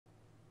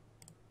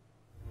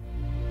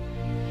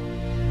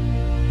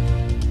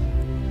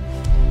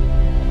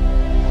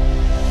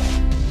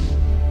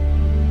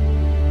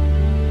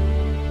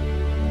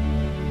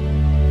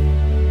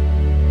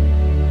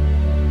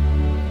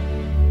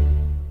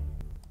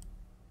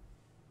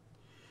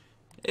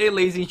Hey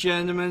ladies and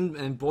gentlemen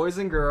and boys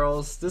and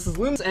girls, this is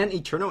Luminous and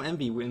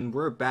EternalEnvy and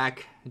we're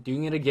back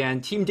doing it again.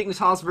 Team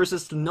Dignitas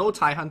versus no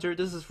Tidehunter.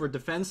 This is for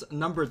defense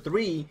number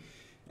 3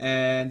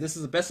 and this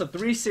is a best of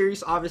 3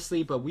 series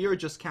obviously, but we are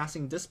just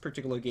casting this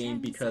particular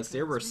game because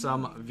there were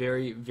some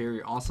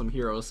very awesome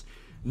heroes,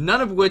 none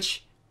of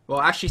which,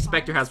 well actually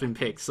Spectre has been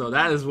picked, so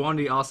that is one of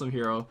the awesome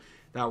hero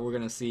that we're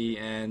gonna see,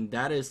 and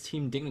that is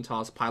Team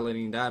Dignitas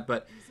piloting that.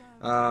 But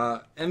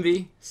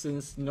Envy,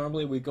 since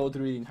normally we go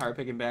through the entire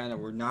pick and ban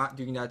and we're not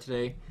doing that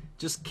today,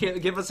 just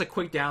give us a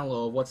quick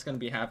download of what's going to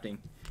be happening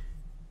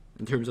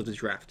in terms of the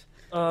draft.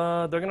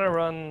 They're gonna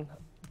run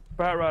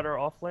Bat Rider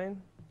off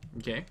lane,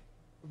 Okay.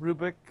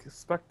 Rubik,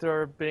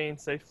 Spectre, Bane,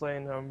 safe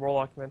lane, and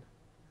Warlock mid.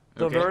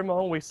 The Okay. very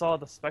moment we saw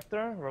the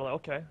Spectre, we're like,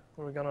 okay,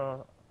 we're gonna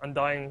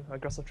Undying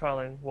aggressive tri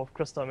lane with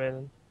Krista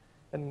mid,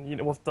 and you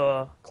know, with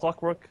the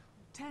clockwork,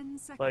 10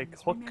 seconds like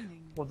hook,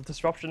 remaining. with the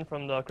disruption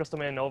from the Krista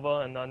main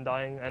Nova and the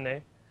Undying NA,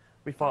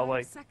 we thought 5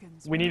 like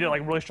seconds we needed like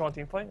remaining. really strong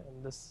team fight,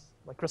 and this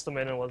like Krista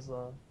main was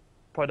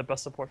probably the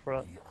best support for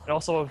it. And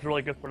also it was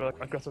really good for the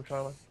aggressive tri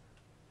lane.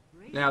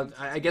 Now,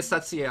 I guess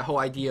that's the whole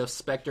idea of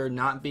Spectre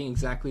not being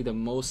exactly the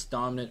most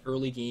dominant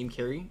early game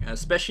carry,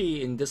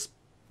 especially in this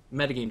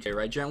metagame carry,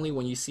 right? Generally,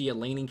 when you see a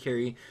laning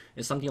carry,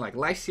 it's something like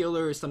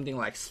Lifestealer, something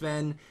like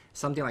Sven,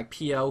 something like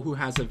PL, who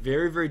has a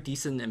very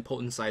decent and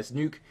potent sized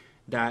nuke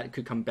that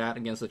could combat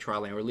against the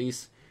tri-lane, or at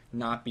least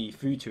not be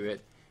food to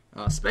it.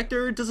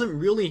 Spectre doesn't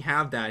really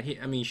have that.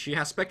 I mean, she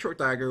has Spectral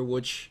Dagger,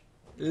 which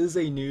is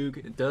a nuke,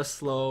 it does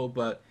slow,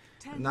 but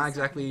not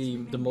exactly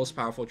the most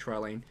powerful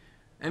tri-lane.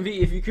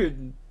 Envy, if you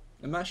could,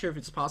 I'm not sure if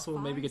it's possible,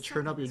 maybe you could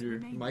turn up your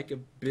mic a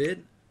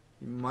bit.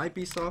 You might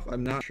be soft,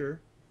 I'm not sure.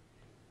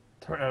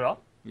 Turn it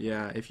up?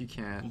 Yeah, if you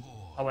can.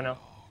 How about now?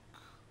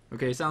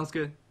 Okay, sounds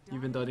good,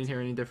 even though I didn't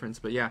hear any difference,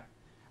 but yeah.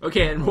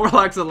 Okay, and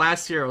Warlock's the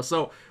last hero.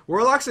 So,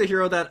 Warlock's a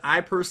hero that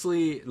I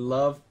personally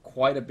love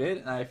quite a bit,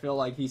 and I feel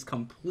like he's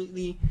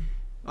completely...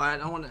 I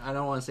don't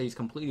want to say he's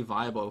completely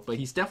viable, but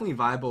he's definitely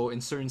viable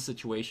in certain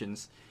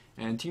situations.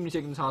 And Team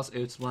Dignitas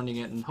is running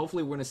it, and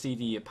hopefully we're going to see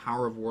the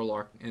power of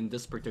Warlock in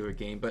this particular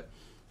game. But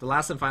the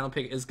last and final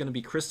pick is going to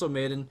be Crystal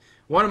Maiden,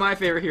 one of my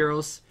favorite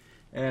heroes.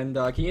 And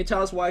can you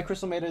tell us why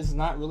Crystal Maiden is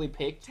not really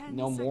picked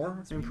no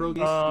more in Pro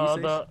these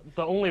days?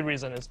 The only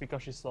reason is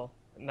because she's slow,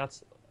 and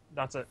that's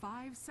it.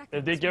 5 seconds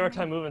If they give her remaining.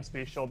 time movement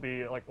speed, she'll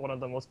be like one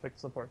of the most picked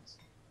supports.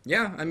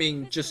 Yeah, I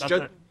mean, just That's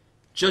it.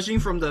 judging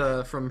from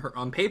her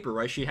on paper,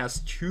 right? She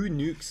has 2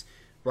 nukes,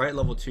 right?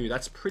 Level 2.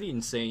 That's pretty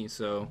insane.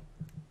 So,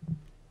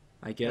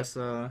 I guess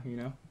you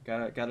know,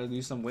 gotta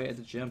lose some weight at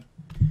the gym.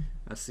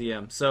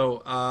 CM.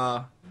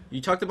 So,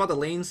 you talked about the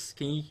lanes.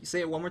 Can you say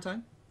it one more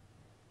time?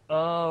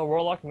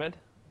 Warlock mid,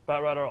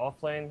 Bat Rider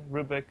off lane,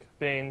 Rubik,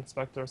 Bane,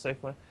 Spectre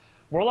safe lane.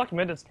 Warlock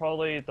mid is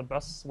probably the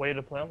best way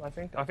to play him. I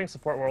think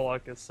support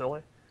Warlock is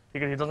silly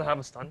because he doesn't have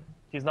a stun.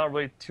 He's not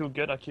really too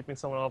good at keeping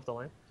someone off the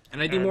lane.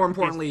 And I think more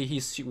importantly,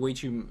 he's way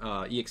too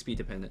EXP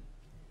dependent.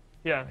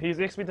 Yeah, he's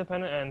XP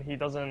dependent, and he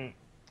doesn't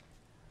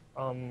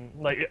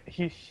like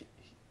he.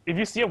 If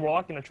you see a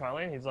Warlock in a tri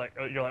lane, he's like,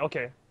 you're like,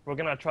 okay, we're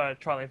gonna try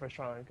tri lane first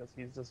tri lane because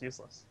he's just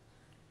useless.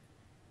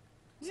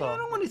 Yeah, I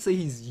don't want to say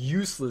he's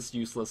useless,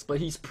 but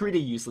he's pretty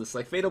useless.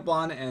 Like Fatal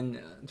Bond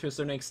and to a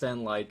certain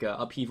extent, like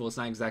Upheaval is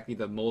not exactly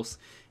the most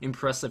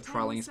impressive 10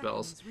 tri-lane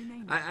spells. seconds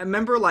remaining. I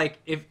remember, like,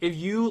 if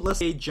you, let's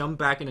say, jump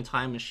back in a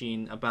time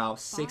machine about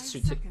 6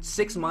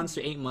 months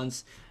to 8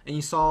 months, and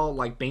you saw,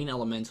 like, Bane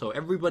Elemental,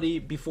 everybody,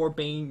 before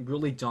Bane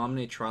really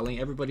dominated tri-lane,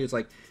 everybody was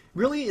like,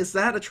 really, is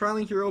that a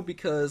tri-lane hero?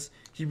 Because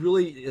he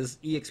really is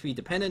EXP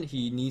dependent,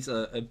 he needs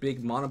a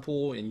big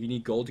monopool, and you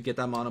need gold to get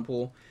that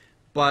monopool.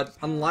 But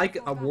unlike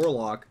a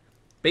Warlock,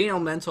 Bane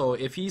Elemental,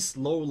 if he's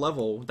low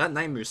level, that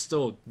Nightmare is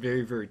still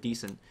very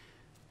decent.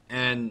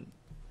 And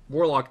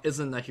Warlock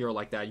isn't a hero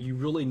like that. You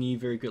really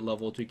need very good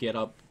level to get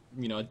up,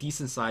 you know, a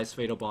decent sized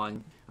Fatal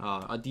Bond,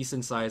 a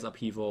decent sized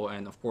Upheaval,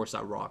 and of course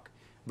that Rock.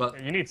 But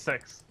Yeah, you need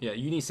 6. yeah,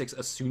 you need 6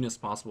 as soon as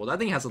possible. That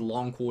thing has a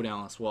long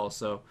cooldown as well,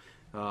 so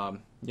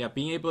yeah,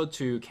 being able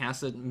to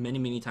cast it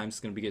many times is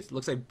going to be good. It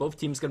looks like both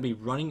teams going to be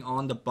running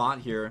on the bot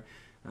here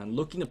and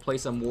looking to play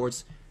some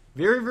wards.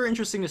 Very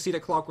interesting to see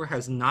that Clockwork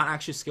has not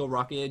actually skill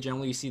Rocket yet.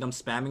 Generally, you see them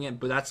spamming it,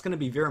 but that's going to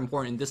be very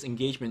important in this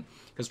engagement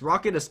because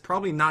Rocket is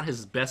probably not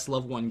his best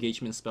level 1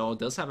 engagement spell. It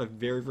does have a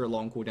very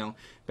long cooldown.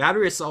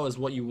 Battery Assault is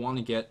what you want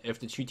to get if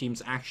the two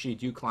teams actually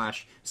do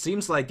clash.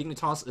 Seems like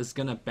Dignitas is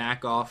going to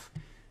back off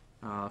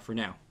for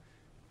now.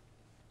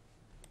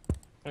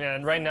 Yeah,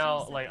 and right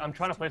now, like, I'm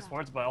trying to play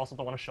sports, but I also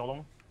don't want to show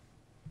them.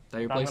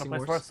 That you're I'm gonna placing play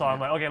wards? sports, so I'm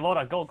like, okay,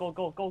 Loda, go,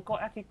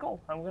 Aki, go.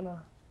 I'm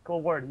gonna go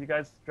word. You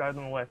guys drive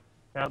them away.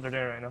 Yeah, they're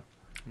doing it right now.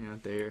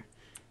 Yeah,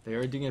 they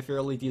are doing a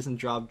fairly decent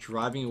job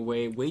driving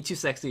away. Way too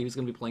sexy. Who's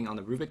going to be playing on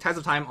the Rubik. Tides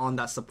of Time on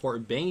that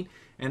support Bane.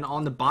 And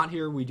on the bot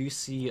here, we do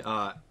see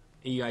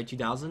AUI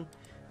 2000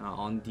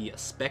 on the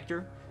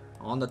Spectre.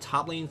 On the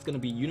top lane, it's going to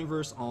be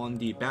Universe on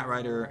the Bat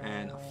Rider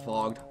and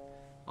Fogged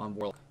on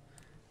Warlock.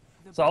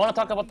 So I want to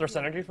talk about their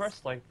synergy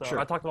first. Like, Sure.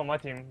 I talked about my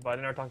team, but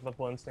I never talked about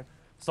Blood's team.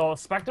 So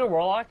Spectre,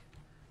 Warlock,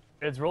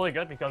 it's really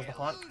good because the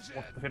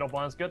Fatal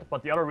Bond is good,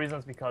 but the other reason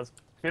is because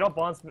Fatal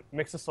Bonds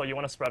mixes so you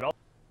want to spread out,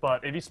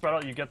 but if you spread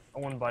out, you get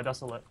owned by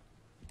Desolate.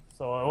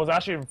 So it was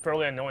actually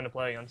fairly annoying to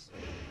play against.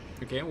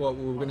 Okay, well,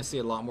 we're going to see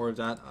a lot more of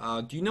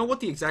that. Do you know what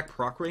the exact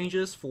proc range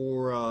is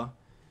for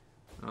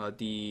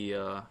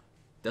the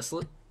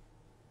Desolate?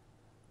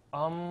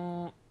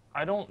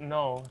 I don't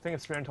know. I think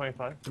it's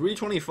 325.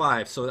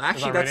 325. So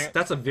actually, that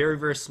that's a very,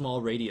 very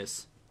small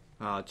radius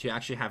to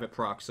actually have it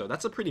proc. So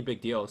that's a pretty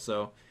big deal.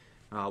 So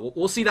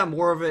we'll see that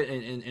more of it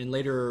in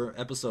later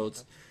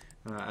episodes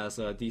as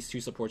these two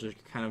supports are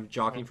kind of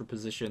jockeying for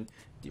position.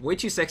 Way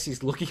Too Sexy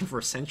is looking for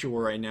a Sentry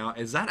Ward right now.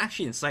 Is that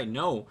actually in sight?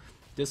 No.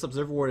 This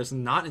Observer Ward is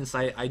not in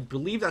sight. I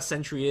believe that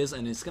Sentry is,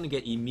 and it's going to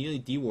get immediately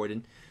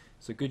dewarded.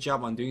 So good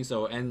job on doing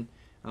so. And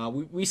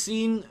we've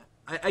seen,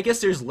 I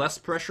guess there's less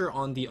pressure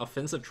on the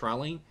offensive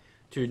trialing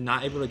to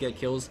not able to get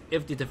kills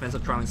if the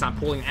defensive trialing is not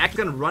pulling.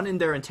 Actually going to run in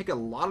there and take a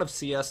lot of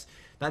CS.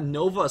 That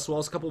Nova as well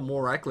as a couple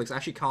more right clicks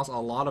actually cost a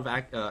lot of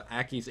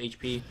Aki's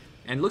HP.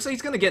 And it looks like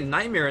he's going to get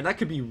Nightmare, and that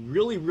could be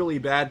really, really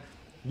bad.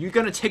 You're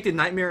going to take the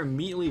Nightmare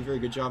immediately. Very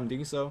good job in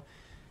doing so,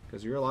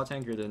 because you're a lot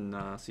tankier than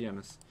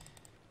CMS.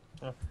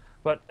 Yeah.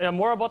 But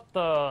more about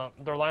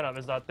their lineup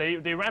is that they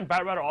ran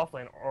Batrider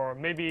offlane, or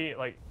maybe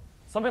like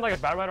something like a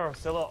Batrider or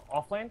Scylla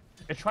offlane.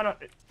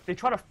 They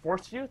try to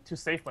force you to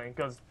safe lane,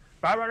 because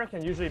Batrider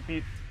can usually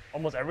beat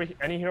almost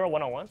any hero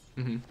one-on-one.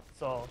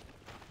 So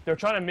they're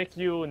trying to make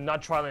you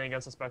not try lane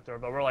against a Spectre,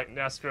 but we're like,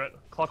 nah, screw it.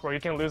 Clockwork,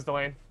 you can lose the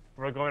lane.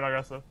 We're going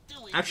aggressive.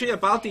 Actually,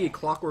 about the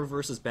Clockwork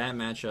versus Bat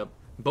matchup,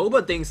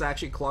 Boba thinks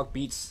actually Clock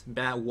beats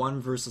Bat 1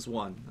 versus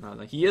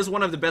 1. He is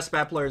one of the best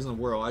Bat players in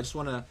the world. I just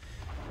want to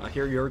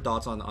hear your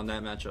thoughts on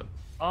that matchup.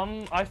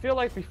 I feel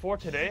like before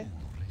today,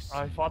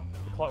 I thought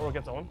Clockwork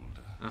gets owned.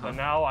 But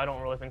now I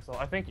don't really think so.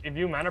 I think if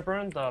you mana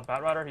burn the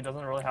Batrider, he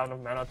doesn't really have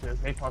enough mana to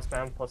Napalm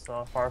spam plus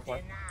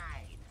Firefly.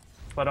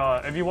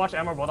 But if you watch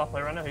Amar Bulldog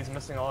play right now, he's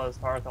missing all his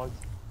power thugs.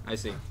 I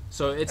see.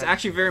 So it's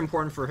actually very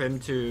important for him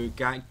to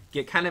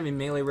get kind of in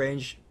melee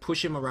range,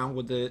 push him around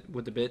with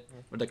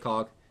the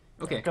cog.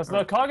 Okay. Because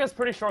the cog is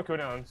pretty short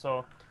cooldown,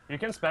 so you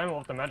can spam it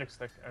with the magic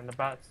stick, and the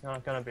bat's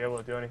not gonna be able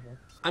to do anything.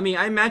 I mean,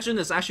 I imagine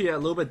it's actually a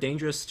little bit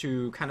dangerous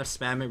to kind of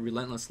spam it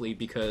relentlessly,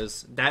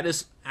 because that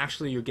is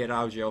actually your get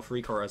out of jail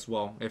free card as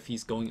well if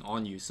he's going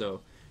on you.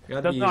 So you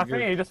gotta I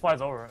think he just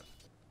flies over it.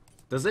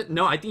 Does it?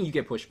 No, I think you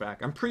get pushed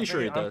back. I'm pretty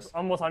sure it does.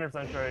 I'm almost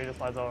 100% sure he just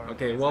flies over.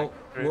 Okay, well,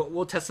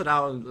 we'll test it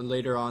out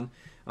later on.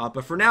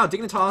 But for now,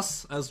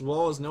 Dignitas as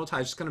well as No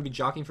Tie is just going to be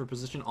jockeying for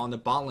position on the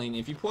bot lane.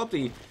 If you pull up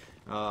the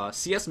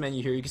CS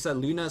menu here, you can see that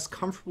Luna is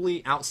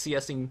comfortably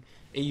out-CSing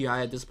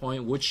AUI at this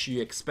point, which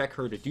you expect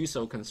her to do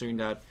so, considering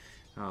that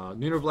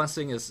Lunar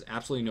Blessing is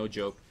absolutely no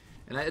joke.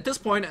 And at this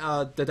point,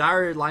 the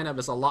Dire lineup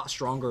is a lot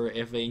stronger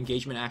if the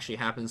engagement actually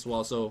happens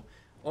well. So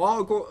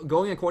all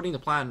going according to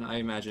plan, I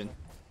imagine.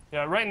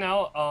 Yeah, right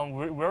now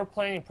we're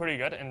playing pretty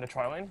good in the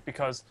tri lane,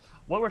 because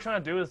what we're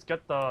trying to do is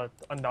get the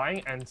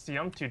Undying and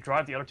CM to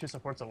drive the other two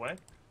supports away,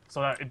 so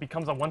that it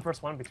becomes a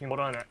 1-1 between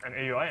Dota and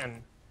AUI,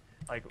 and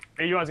like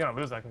AUI is gonna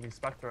lose that because he's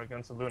Spectre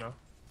against Luna.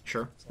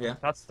 Sure. So yeah.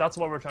 That's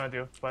what we're trying to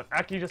do. But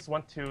Aki just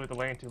went to the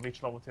lane to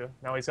reach level 2.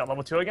 Now he's got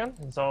level 2 again,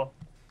 and so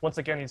once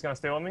again he's gonna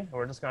stay with me, and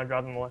we're just gonna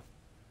drive him away.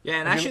 Yeah,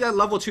 and actually that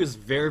level 2 is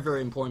very, very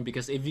important,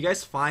 because if you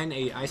guys find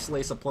a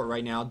isolate support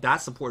right now,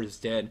 that support is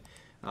dead.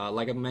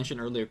 Like I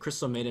mentioned earlier,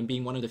 Crystal Maiden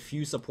being one of the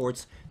few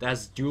supports that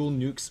has dual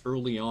nukes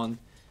early on,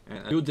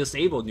 and dual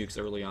disabled nukes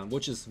early on,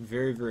 which is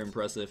very, very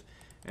impressive.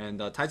 And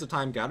Tides of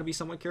Time gotta be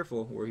somewhat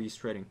careful where he's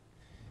treading.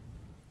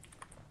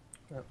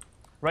 Yeah.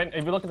 Right,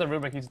 if you look at the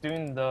rubric, he's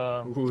doing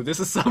the... Ooh, this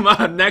is some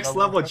next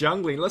level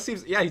jungling. Let's see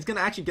if, yeah, he's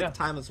gonna actually get the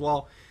time as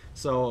well.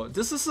 So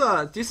this is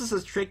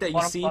a trick that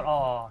you see.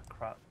 Oh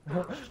crap.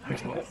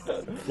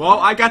 Well,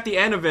 I got the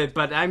end of it,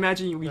 but I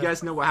imagine you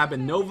guys know what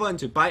happened. Nova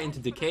into Bite into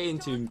Decay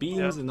into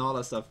Beams and all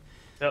that stuff.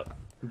 Yep.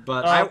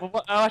 But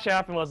what actually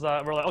happened was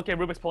we're like, okay,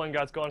 Rubik's pulling,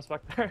 guys, go on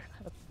Spectre.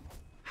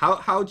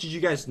 How did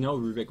you guys know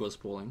Rubik was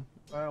pulling?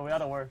 We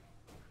had a word.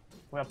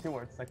 We have 2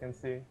 words. I can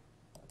see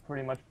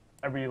pretty much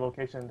every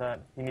location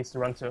that he needs to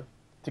run to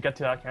get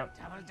to that camp.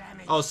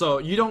 Oh, so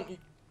you don't.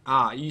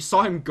 You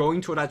saw him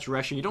going toward that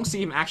direction. You don't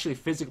see him actually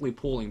physically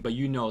pulling, but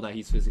you know that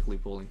he's physically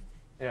pulling.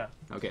 Yeah.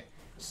 Okay.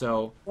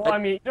 So. Well, I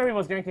mean, either he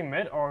was ganking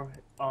mid or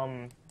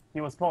he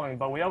was pulling,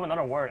 but we have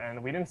another word,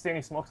 and we didn't see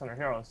any smokes on our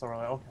heroes, so we're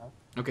like,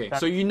 okay. Okay.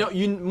 So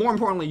more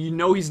importantly, you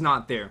know he's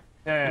not there.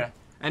 Yeah.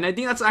 And I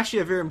think that's actually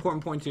a very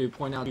important point to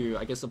point out to,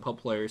 I guess, the pub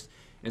players,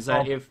 is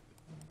that if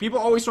people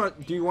always want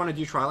to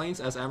do tri lanes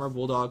as Amber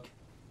Bulldog.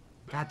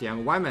 God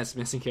damn, why am I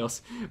missing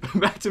kills?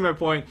 Back to my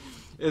point,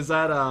 is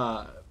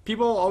that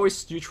people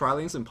always do tri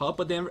lanes in pub,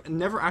 but they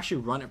never actually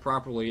run it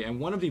properly. And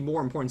one of the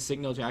more important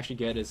signals to actually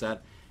get is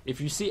that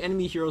if you see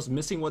enemy heroes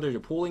missing, whether they're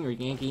pulling or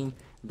ganking,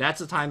 that's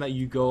the time that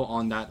you go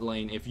on that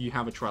lane if you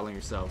have a tri lane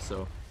yourself.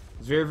 So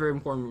it's very, very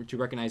important to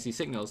recognize these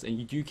signals, and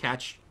you do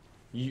catch.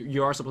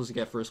 You are supposed to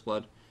get first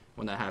blood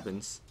when that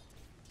happens.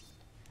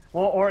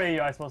 Well, or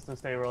AUI is supposed to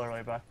stay really,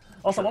 really back.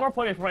 Also, one more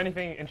point before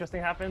anything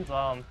interesting happens.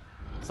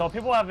 So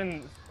people have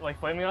been like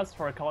blaming us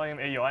for calling him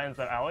AUI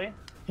instead of Ali.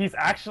 he's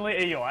actually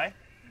AUI.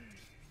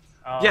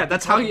 Yeah,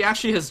 that's how he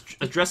actually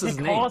addresses his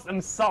He name. calls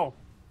himself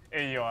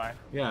AUI.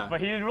 Yeah. But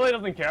he really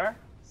doesn't care.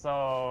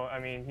 So, I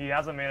mean, he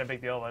hasn't made a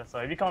big deal of it. So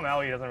if you call him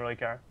out, he doesn't really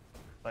care.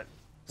 But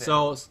yeah.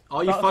 So,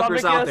 all you Stop fuckers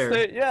making out us there.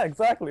 say- yeah,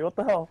 exactly. What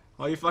the hell?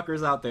 All you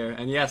fuckers out there.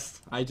 And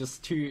yes, I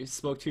just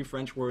spoke two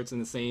French words in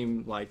the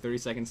same, like,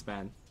 30-second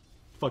span.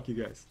 Fuck you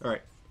guys.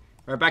 Alright.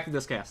 Alright, back to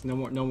this cast. No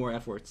more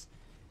F words.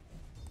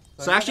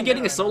 So actually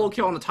getting a solo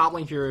kill on the top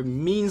lane here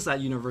means that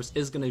Universe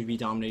is going to be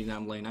dominating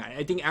that lane.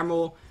 I think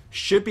Emerald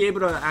should be able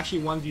to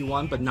actually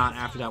 1v1, but not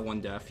after that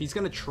one death. He's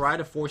going to try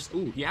to force...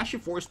 Ooh, he actually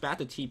forced back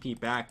the TP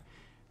back.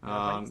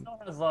 But he still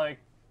has, like...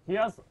 He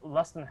has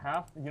less than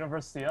half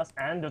Universe CS,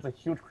 and there's a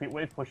huge creep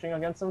wave pushing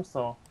against him,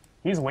 so...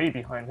 He's way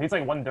behind. He's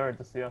like 1/3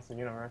 the CS in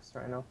Universe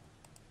right now.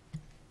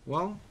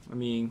 Well, I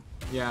mean,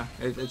 yeah,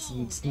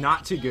 it's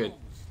not too good.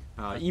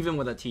 Even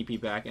with a TP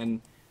back.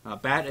 And...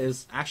 Bat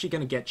is actually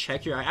going to get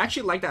checked here. I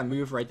actually like that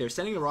move right there,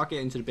 sending the rocket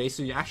into the base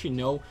so you actually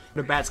know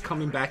the Bat's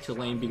coming back to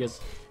lane,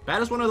 because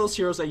Bat is one of those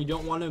heroes that you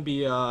don't want to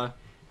be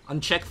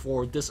unchecked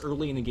for this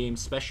early in the game,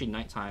 especially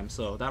nighttime.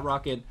 So that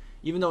rocket,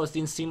 even though it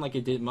didn't seem like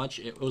it did much,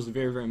 it was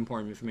very, very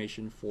important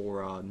information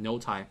for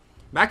Notai.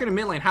 Back in the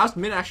mid lane, how's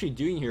mid actually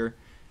doing here?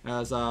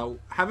 As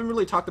haven't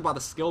really talked about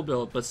the skill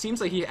build, but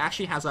seems like he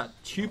actually has that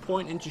 2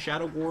 point into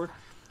Shadow Ward,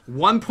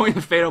 1 point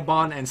of Fatal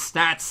Bond, and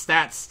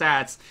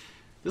stats.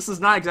 This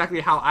is not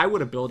exactly how I would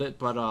have built it,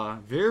 but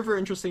very, very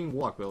interesting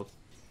Warlock build.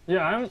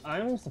 Yeah,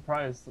 I'm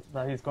surprised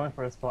that he's going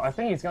for this build. I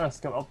think he's gonna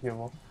skip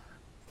upheaval.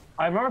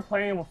 I remember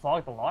playing with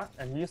Warlock a lot,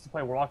 and he used to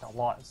play Warlock a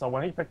lot. So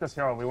when he picked this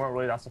hero, we weren't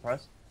really that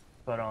surprised.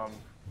 But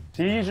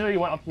he usually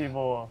went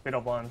upheaval,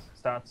 Fatal Bond,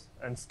 stats,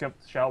 and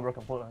skipped Shadow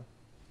completely.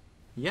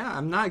 Yeah,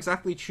 I'm not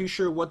exactly too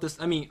sure what this...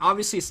 I mean,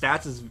 obviously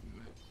stats is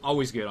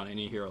always good on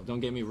any hero.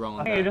 Don't get me wrong.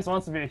 I think he just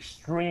wants to be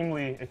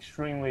extremely,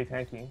 extremely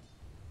tanky.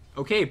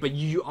 Okay, but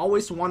you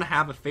always want to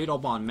have a Fatal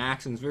Bond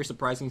max, and it's very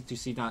surprising to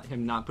see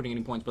him not putting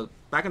any points. But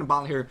back in the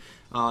bottom here,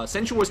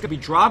 Sensual is going to be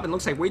dropped, and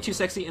looks like way too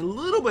sexy, in a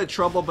little bit of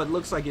trouble, but it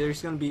looks like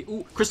there's going to be...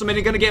 Ooh, Crystal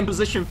Maiden going to get in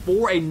position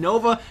for a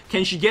Nova.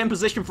 Can she get in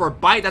position for a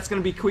bite? That's going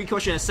to be quick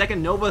cushion. A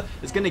second Nova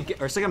is going to get...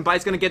 Or second bite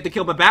is going to get the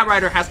kill, but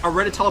Batrider has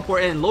already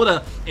teleported in.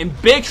 Loda in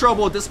big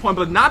trouble at this point,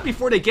 but not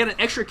before they get an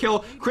extra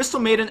kill. Crystal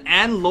Maiden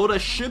and Loda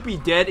should be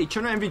dead.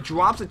 EternalEnvy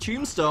drops a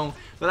tombstone,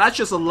 but that's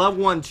just a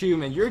level 1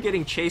 tomb, and you're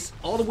getting chased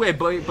all the way.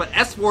 But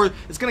S4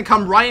 is going to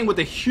come right in with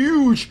a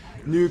huge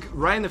nuke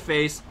right in the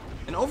face.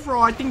 And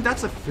overall, I think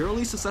that's a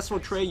fairly successful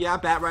trade. Yeah,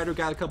 Batrider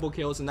got a couple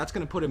kills, and that's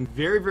going to put him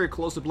very, very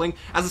close to Blink.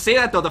 As I say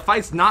that, though, the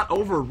fight's not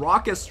over.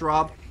 Rockets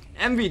drop,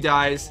 Envy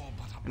dies,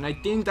 and I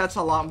think that's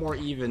a lot more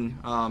even.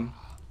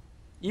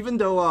 Even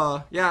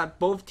though, yeah,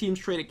 both teams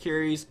traded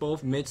carries,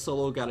 both mid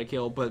solo got a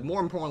kill, but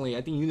more importantly,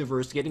 I think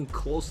Universe getting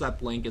close to that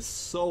Blink is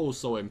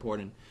so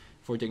important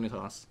for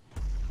Dignitas.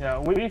 Yeah,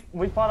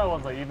 we thought it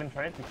was an even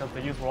trade because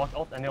they used Warlock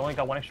ult and they only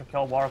got 1 extra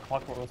kill while our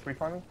clock was free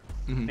farming.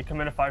 They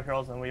committed 5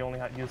 heroes and we only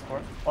had used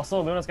 4. Also,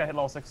 Luminous got hit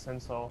level 6 soon,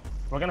 so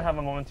we're gonna have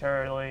a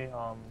momentarily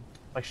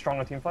like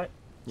stronger team fight.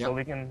 Yep.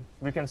 So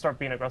we can start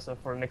being aggressive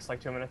for the next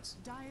like 2 minutes.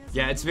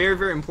 Yeah, it's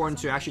very important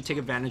to actually take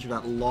advantage of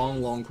that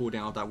long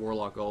cooldown of that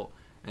Warlock ult.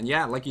 And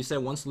yeah, like you said,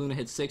 once Luna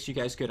hits 6, you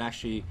guys could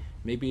actually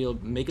maybe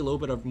make a little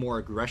bit of more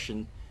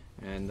aggression.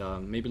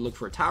 And maybe look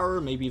for a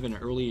tower, maybe even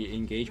an early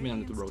engagement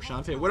on the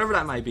Roshan pit, whatever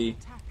that might be.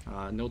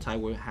 Notai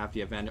will have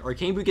the advantage.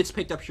 Arcane Boot gets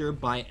picked up here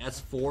by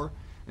S4,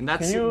 and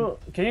that's...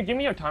 Can you give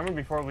me your timer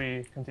before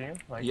we continue?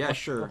 Like, yeah,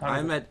 sure.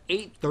 I'm at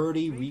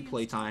 8:30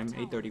 replay time,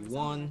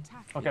 8:31.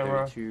 Okay,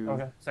 8:32.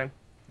 okay, same.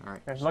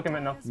 Alright. Okay, look at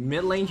mid now.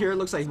 Mid lane here,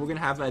 looks like we're going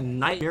to have a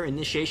Nightmare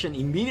initiation,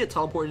 immediate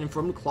teleporting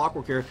from the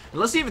Clockwork here. And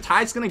let's see if the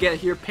Tide's going to get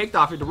here picked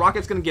off here. The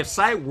Rocket's going to give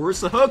sight.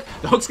 Where's the hook?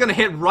 The hook's going to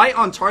hit right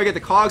on target.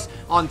 The Cogs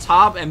on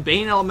top, and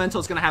Bane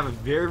Elemental is going to have a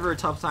very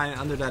tough time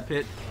under that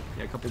pit.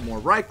 Yeah, a couple more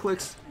right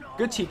clicks.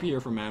 Good TP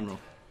here from Admiral.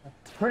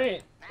 It's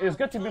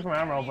good TP from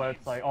Admiral, but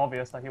it's like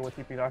obvious that he would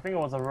TP there. I think it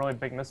was a really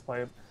big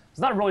misplay. It's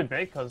not really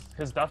big because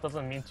his death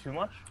doesn't mean too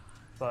much,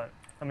 but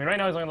I mean right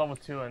now he's only level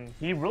 2 and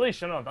he really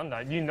shouldn't have done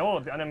that. You know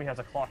the enemy has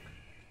a clock.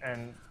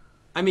 And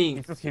I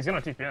mean, he's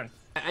gonna TP in.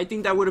 I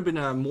think that would have been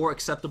a more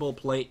acceptable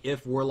play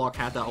if Warlock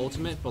had that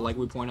ultimate, but like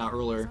we pointed out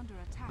earlier,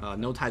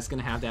 Notai's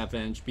gonna have the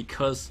advantage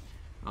because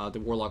the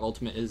Warlock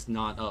ultimate is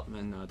not up,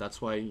 and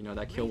that's why, you know,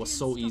 that kill was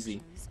so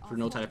easy for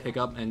Notai to pick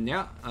up. And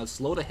yeah,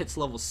 Sloda hits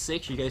level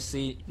 6. You guys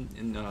see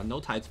in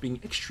Notai's being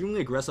extremely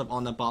aggressive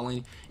on the bot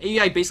lane.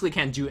 AI basically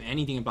can't do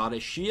anything about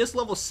it. She is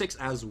level 6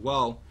 as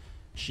well,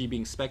 she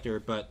being Spectre,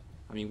 but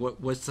I mean,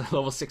 what's the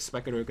level 6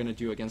 Spectre gonna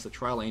do against the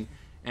tri lane?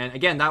 And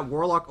again, that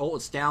Warlock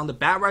ult is down. The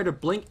Batrider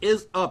blink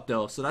is up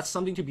though, so that's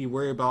something to be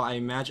worried about, I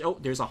imagine. Oh,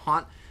 there's a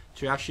haunt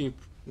to actually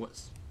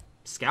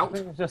scout. I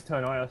think it's just to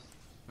annoy us.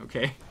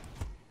 Okay.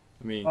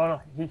 I mean. Oh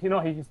no,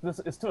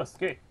 it's to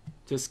escape.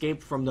 To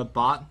escape from the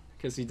bot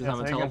because he doesn't have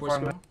a teleport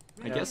skill.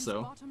 I guess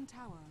so.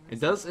 It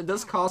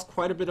does cost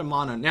quite a bit of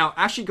mana. Now,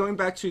 actually going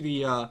back to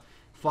the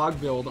fog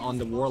build on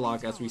the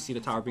Warlock, as we see the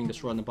tower being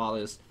destroyed on the bot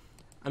list.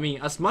 I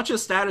mean, as much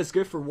as stat is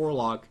good for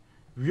Warlock,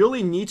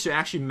 really need to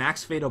actually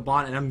max Fatal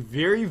Bond, and I'm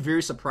very,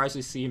 very surprised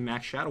to see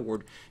max Shadow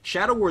Ward.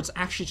 Shadow Ward's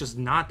actually just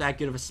not that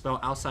good of a spell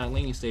outside of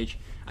laning stage.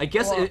 I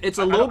guess Well, it's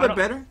a little bit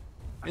better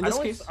in this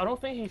case. I don't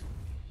think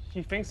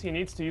he thinks he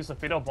needs to use the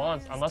Fatal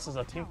Bonds unless it's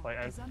a team fight,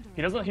 and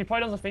he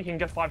probably doesn't think he can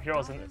get 5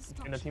 heroes in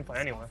the team fight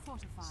anyway.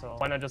 So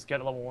why not just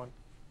get level 1?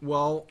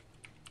 Well,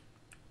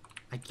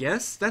 I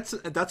guess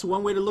that's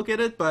one way to look at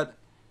it, but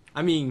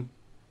I mean,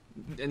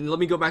 and let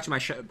me go back to my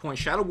point.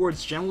 Shadow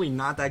Ward's generally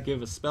not that good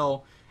of a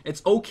spell.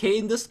 It's okay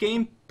in this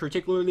game,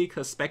 particularly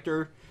because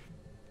Spectre,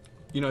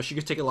 you know, she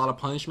could take a lot of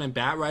punishment.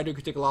 Bat Rider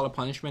could take a lot of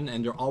punishment,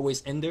 and they're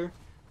always in there.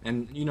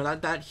 And you know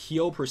that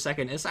heal per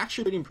second is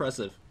actually pretty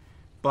impressive.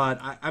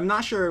 But I'm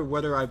not sure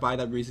whether I buy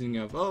that reasoning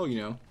of, oh, you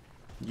know,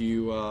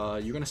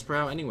 you're gonna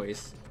spread out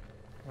anyways.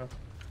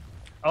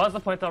 I want to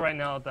point out right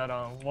now that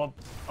well,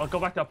 I'll go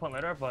back to that point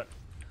later, but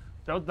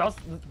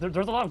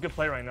there's a lot of good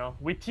play right now.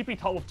 We TP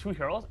top with 2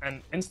 heroes,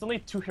 and instantly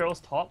 2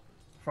 heroes top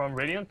from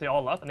Radiant, they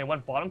all left, and they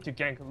went bottom to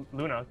gank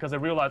Luna, because they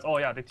realized, oh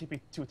yeah, they TP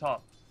 2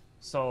 top.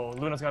 So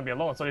Luna's gonna be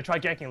alone, so they try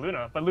ganking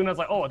Luna, but Luna's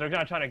like, oh, they're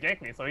gonna try to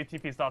gank me, so he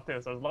TP's top too.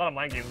 So there's a lot of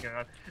mind games going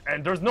on,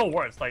 and there's no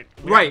wards. Like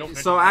right.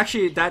 So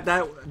actually,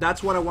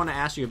 that's what I want to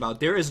ask you about.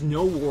 There is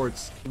no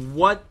wards.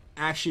 What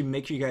actually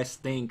makes you guys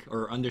think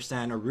or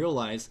understand or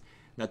realize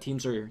that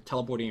teams are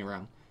teleporting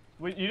around?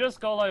 You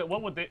just go like,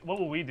 what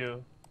would we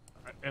do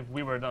if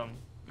we were them?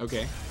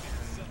 Okay.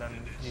 And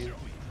then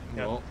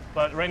yeah. Well,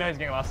 but right now he's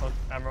getting last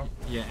Amro.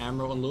 Yeah,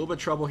 Amro in a little bit of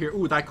trouble here.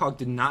 Ooh, that cog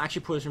did not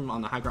actually push him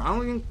on the high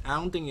ground. I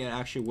don't think it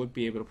actually would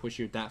be able to push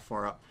you that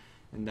far up.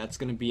 And that's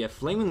going to be a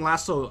Flaming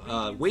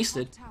Lasso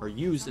wasted, or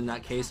used in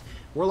that case.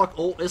 Warlock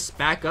ult is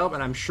back up,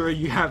 and I'm sure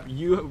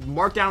you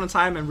marked down the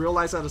time and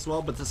realized that as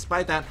well. But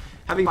despite that,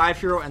 having 5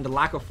 hero and the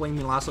lack of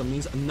Flaming Lasso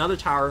means another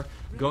tower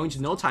going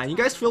to no time. You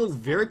guys feel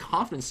very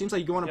confident. Seems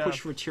like you want to push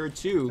for tier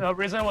 2. The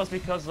reason was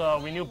because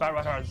we knew Bat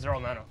Rider had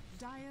 0 mana.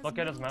 Look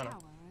at his mana.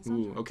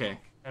 Ooh, okay.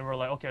 And we're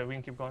like, okay, we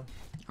can keep going.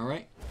 All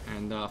right,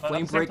 and but Flame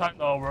at the same Break. time,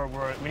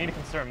 though, we need to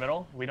consider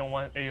middle. We don't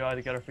want AUI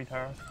to get a free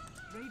tower.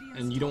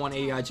 And you don't want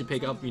AI to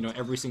pick up, you know,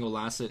 every single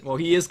last hit. Well,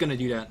 he is gonna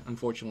do that,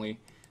 unfortunately,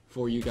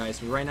 for you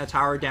guys. But right now,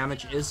 tower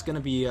damage is gonna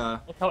be.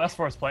 Look how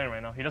S4 is playing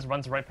right now. He just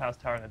runs right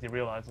past tower that he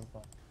realizes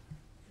that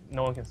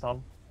no one can stop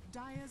him.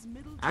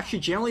 Actually,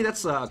 generally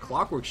that's a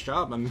Clockwork's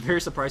job. I'm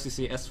very surprised to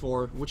see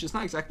S4, which is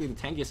not exactly the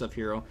tankiest of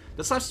hero.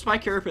 Does have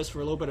Spike Carapace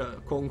for a little bit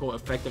of quote-unquote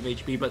effective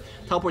HP, but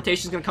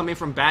teleportation is going to come in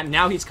from Bat.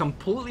 Now he's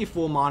completely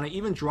full mana,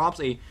 even drops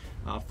a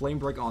Flame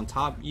Break on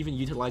top, even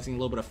utilizing a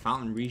little bit of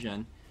Fountain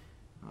Regen.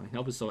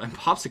 Help us so, and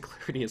pops a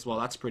Clarity as well.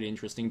 That's pretty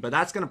interesting, but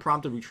that's going to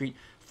prompt a retreat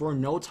for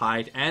no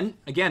Tide. And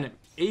again,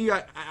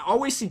 I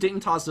always see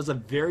Dignitas does a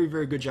very,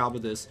 very good job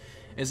of this.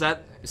 Is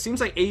that it seems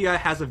like AEI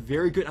has a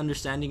very good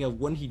understanding of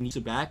when he needs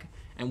to back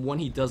and when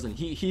he doesn't.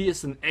 He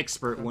is an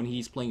expert when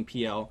he's playing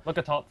PL. Look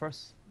at top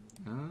first.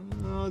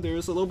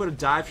 There's a little bit of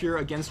dive here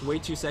against Way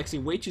Too Sexy.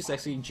 Way Too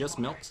Sexy just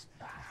melts.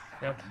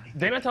 Yeah,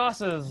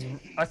 Dignitas is,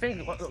 I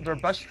think their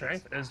best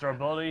strength is their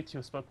ability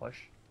to split push.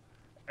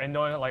 And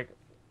knowing, like,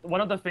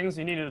 one of the things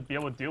you need to be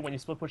able to do when you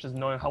split push is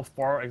knowing how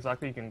far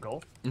exactly you can go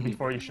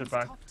before you shoot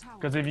back.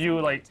 Because if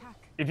you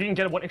can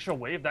get 1 extra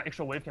wave, that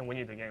extra wave can win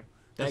you the game.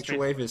 The extra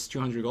wave is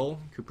 200 gold.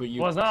 Could put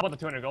you. Well, it's not about the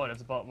 200 gold.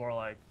 It's about more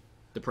like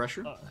the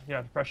pressure.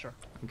 Yeah, the pressure.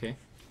 Okay.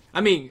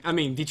 I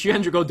mean, the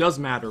 200 gold does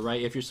matter,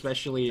 right? If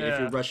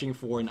you're rushing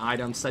for an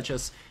item such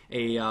as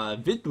a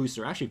Vid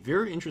booster. Actually,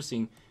 very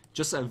interesting.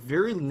 Just a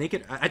very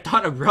naked. I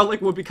thought a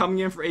relic would be coming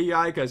in for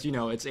AEI because you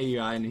know it's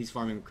AEI and he's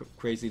farming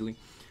crazily.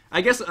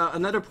 I guess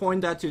another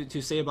point that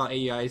to say about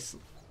AEI is,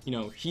 you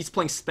know, he's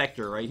playing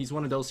Spectre, right? He's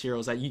one of those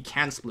heroes that you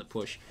can split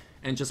push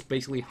and just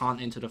basically haunt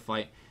into the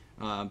fight.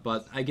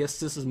 But I guess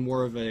this is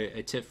more of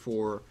a tip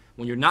for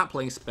when you're not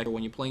playing Spectre,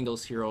 when you're playing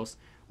those heroes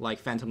like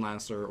Phantom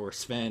Lancer or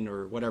Sven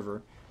or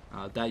whatever,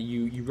 that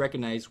you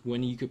recognize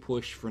when you could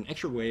push for an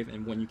extra wave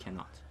and when you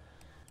cannot.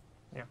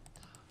 Yeah.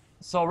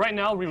 So right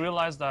now we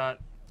realize that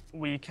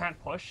we can't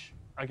push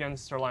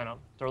against their lineup.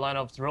 Their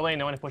lineup's really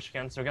no one to push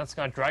against. They're just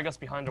gonna drag us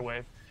behind their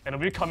wave. And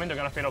if we come in, they're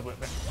gonna fade up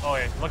with it. Oh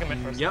yeah, look at mid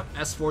first. Yep,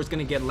 S4 is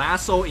gonna get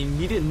lasso,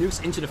 immediate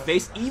nukes into the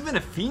face, even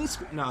a Fiend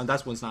Script. No,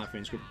 that one's not a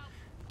Fiend Script.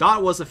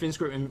 That was a Fiend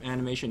Script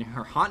animation.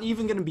 Her haunt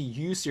even gonna be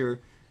used here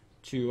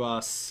to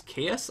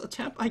KS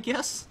attempt, I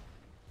guess.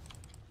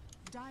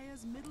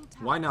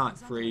 Why not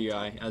for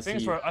AUI? I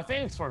think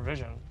it's for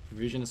vision.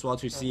 Vision as well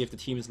to see if the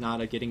team is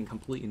not getting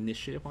complete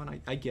initiative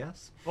on. I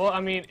guess. Well,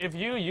 I mean, if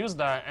you use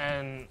that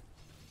and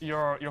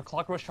your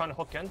Clockwork's trying to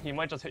hook in, he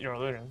might just hit your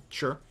illusion.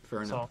 Sure, fair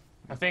enough. So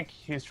I think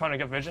he's trying to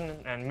get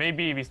vision, and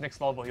maybe if he's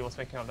next level, he was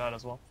thinking of that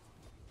as well.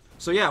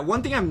 So yeah,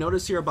 one thing I've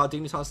noticed here about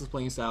Dignitas'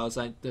 playing style is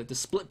that the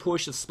split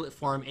push, the split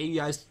farm,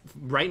 AEI's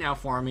right now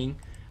farming,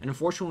 and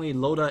unfortunately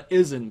Loda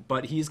isn't,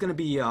 but he's going to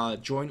be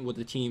joined with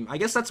the team. I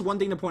guess that's one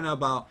thing to point out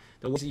about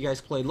the way you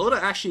guys play.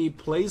 Loda actually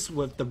plays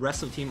with the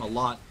rest of the team a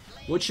lot,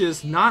 which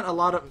is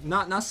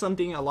not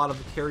something a lot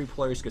of carry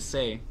players could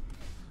say.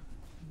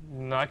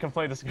 No, I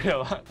completely disagree a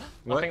lot.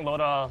 I think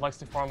Loda likes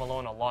to farm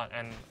alone a lot,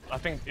 and I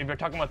think if you're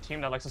talking about a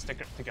team that likes to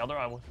stick together,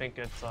 I would think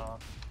it's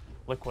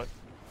Liquid.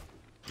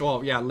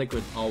 Well, yeah,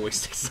 Liquid always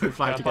sticks to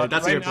 5 together. But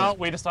That's right your now, point.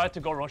 we decided to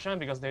go Roshan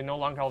because they no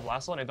longer have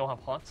Lasso and they don't have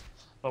Haunt.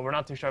 But we're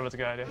not too sure if it's a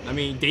good idea. I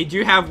mean, they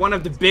do have one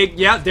of the big...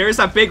 Yeah, there's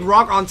that big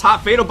rock on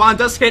top. Fatal Bond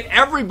does hit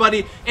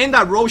everybody in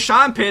that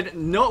Roshan pit.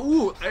 No,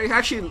 ooh,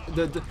 actually,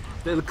 the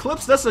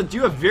Eclipse does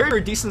do a very,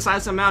 very decent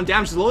sized amount of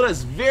damage. Loda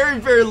is very,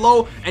 very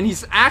low, and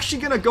he's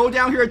actually going to go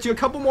down here and do a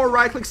couple more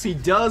right clicks. He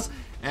does.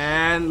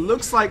 And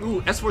looks like, ooh,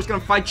 S4 is going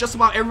to fight just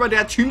about everybody.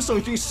 That Tombstone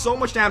is doing so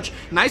much damage.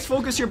 Nice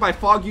focus here by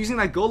Fog, using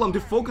that Golem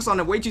to focus on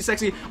it. Way Too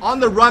Sexy on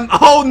the run.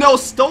 Oh no,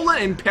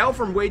 stolen Impale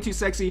from Way Too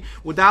Sexy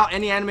without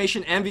any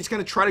animation. Envy's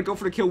going to try to go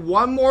for the kill.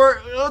 One more.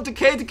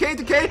 Decay.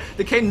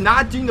 Decay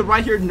not doing the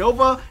right here.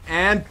 Nova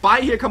and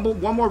Bite here. Come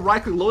one more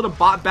right click. Loda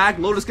bot back.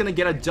 Loda's going to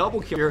get a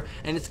double kill here.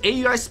 And it's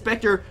AUI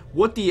Spectre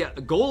with the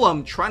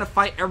Golem trying to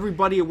fight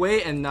everybody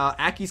away. And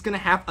Aki's going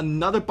to have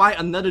another Bite,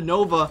 another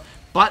Nova.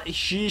 But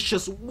she's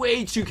just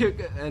way too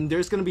quick, and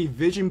there's going to be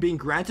vision being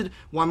granted.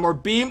 One more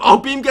beam. Oh,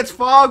 beam gets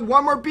Fog.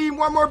 One more beam.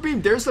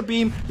 There's the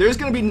beam. There's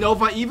going to be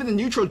Nova, even the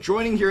neutral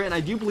joining here, and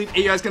I do believe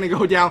AI is going to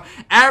go down.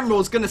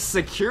 Admiral is going to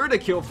secure the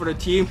kill for the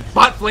team,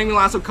 but Flaming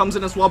Lasso comes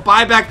in as well.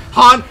 Buyback,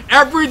 Han,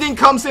 everything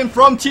comes in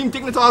from Team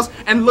Dignitas,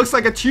 and looks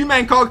like a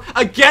two-man cog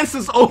against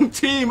his own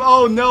team.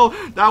 Oh no,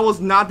 that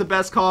was not the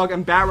best cog,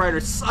 and Bat Rider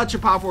is such a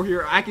powerful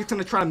hero. Aki's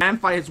going to try to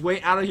man-fight his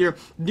way out of here.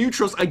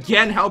 Neutrals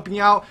again helping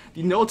out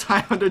the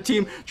Tidehunter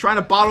team, trying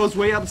to bottle his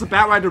way up. It's a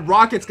Bat Rider.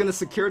 Rocket's going to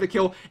secure the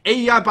kill.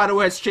 AEI, by the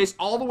way, has chased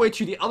all the way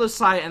to the other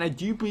side, and I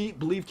do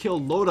believe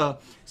killed Loda.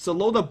 So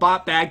Loda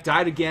bot back,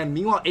 died again.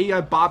 Meanwhile,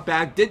 AEI bot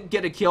back, did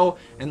get a kill,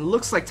 and it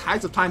looks like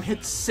Tides of Time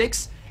hit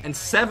 6 and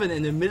 7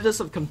 in the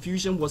midst of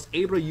confusion, was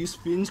able to use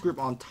Finn's Grip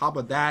on top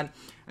of that.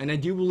 And I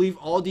do believe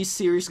all these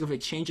series of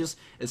exchanges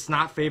is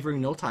not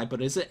favoring Tide,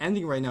 but is it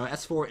ending right now?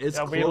 S4 is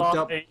cloaked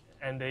up. 8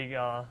 and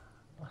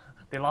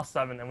they lost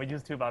 7, and we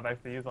used 2 buybacks.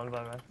 They used 1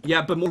 buyback.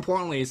 Yeah, but more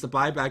importantly, it's the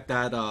buyback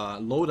that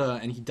Loda,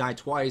 and he died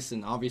twice,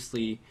 and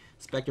obviously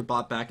Spectre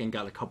bought back and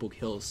got a couple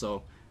kills.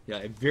 So yeah,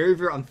 a very,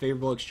 very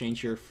unfavorable exchange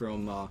here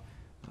from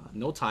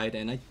Tide,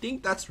 and I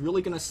think that's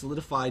really going to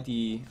solidify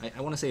the, I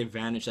want to say,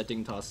 advantage that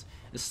Dignitas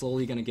is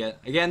slowly going to get.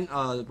 Again,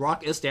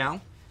 Rock is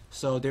down,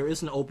 so there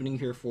is an opening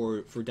here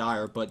for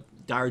Dire, but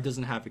Dire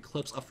doesn't have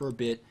Eclipse up for a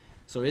bit,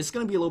 so it's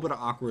going to be a little bit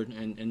awkward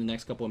in the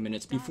next couple of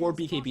minutes before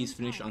BKB's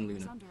finish on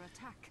Luna.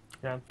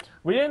 Yeah,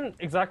 we didn't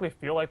exactly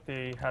feel like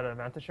they had an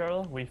advantage here,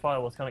 though. We thought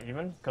it was kind of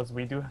even, because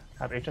we do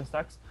have HN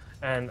stacks,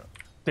 and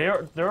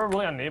they're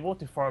really unable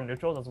to farm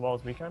neutrals as well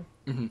as we can.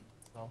 Mm-hmm.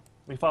 So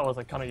we thought it was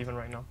like kind of even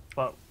right now.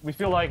 But we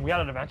feel like we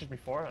had an advantage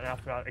before, and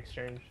after that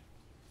exchange,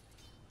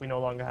 we no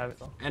longer have it,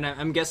 though. And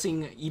I'm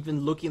guessing,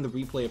 even looking at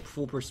the replay at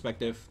full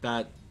perspective,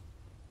 that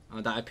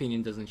that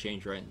opinion doesn't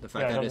change, right? The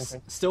fact that it's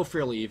still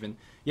fairly even.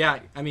 Yeah,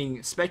 I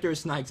mean, Spectre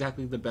is not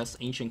exactly the best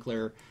Ancient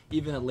Clear,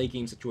 even at late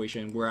game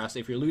situation, whereas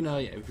if you're Luna,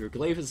 if your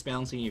Glaive is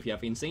bouncing, if you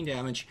have insane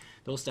damage,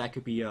 those stats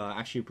could be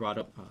actually brought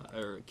up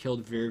or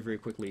killed very, very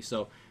quickly.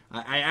 So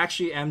I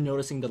actually am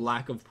noticing the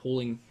lack of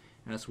pulling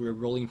as we're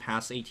rolling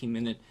past 18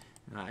 minute.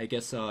 I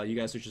guess you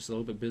guys are just a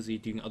little bit busy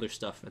doing other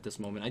stuff at this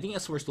moment. I think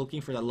S4 is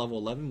looking for that level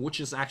 11, which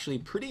is actually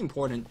pretty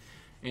important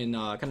in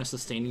kind of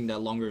sustaining that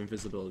longer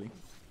invisibility.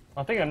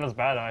 I think I'm just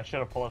bad, and I should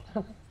have pulled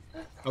it.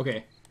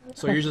 Okay,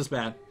 so you're just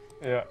bad.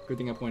 Yeah. Good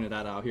thing I pointed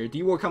that out here.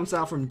 D-War comes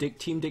out from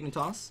Team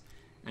Dignitas,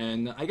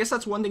 and I guess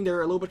that's one thing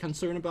they're a little bit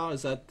concerned about,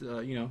 is that,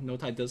 you know,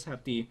 Tide does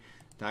have the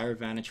dire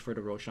advantage for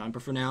the Roshan,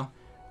 but for now,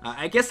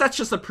 I guess that's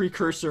just a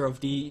precursor of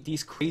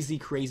these crazy,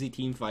 crazy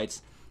team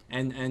fights.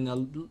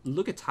 And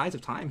look at Tides of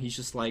Time, he's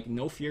just like,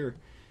 no fear,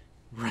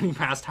 running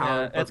past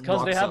tower. Yeah, it's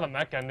because they have a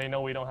mech, and they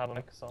know we don't have a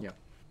mech, so. Yeah.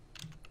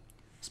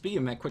 Speaking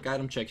of mech, quick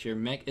item check here.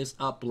 Mech is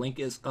up, Blink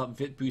is up,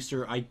 Vit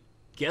Booster. I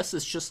guess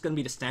it's just going to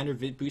be the standard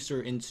Vit Booster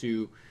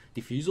into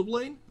Diffusal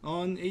Blade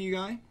on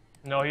AUI?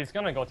 No, he's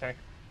going to go tank.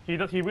 He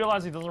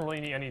realized he doesn't really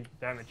need any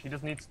damage. He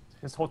just needs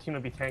his whole team to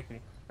be tanky.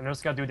 And they're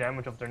just going to do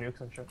damage with their nukes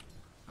and shit.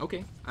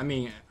 Okay. I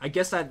mean, I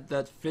guess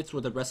that fits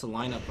with the rest of the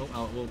lineup.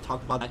 We'll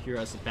talk about that here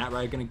as the Bat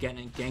Rider going to get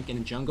a gank in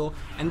the jungle.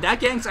 And that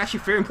gank's actually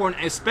very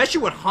important,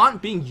 especially with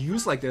Haunt being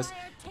used like this.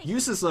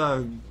 Uses,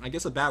 I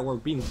guess, a bad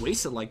word, being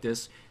wasted like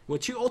this.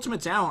 With 2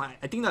 ultimates down,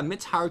 I think that mid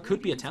tower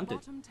could be attempted.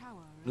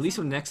 At least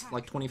for the next,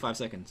 like, 25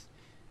 seconds.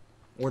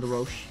 Or the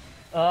Roche.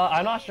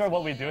 I'm not sure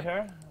what we do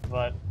here,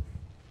 but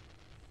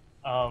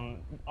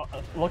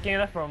looking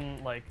at it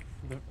from, like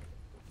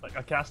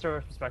a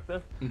caster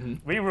perspective,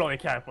 we really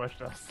can't push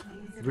this.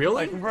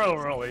 Really? Like, bro,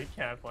 really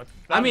can't push.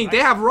 I mean, they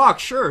have Rock,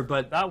 sure,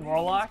 but... That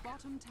Warlock?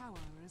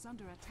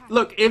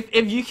 Look,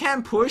 if you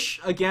can't push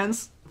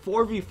against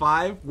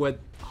 4v5 with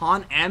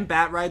Han and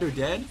Bat Rider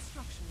dead,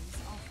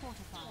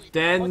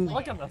 then...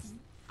 Look at this.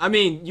 I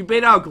mean, you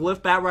bait out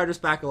Glyph, Bat Rider's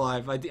back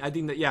alive. I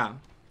think that, yeah.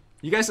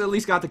 You guys at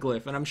least got the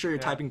Glyph, and I'm sure you're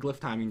typing Glyph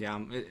timing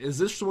down. Is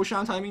this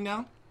Roshan timing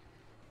now?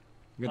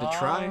 You gonna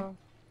try?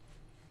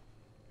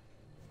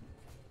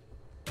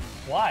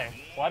 Why?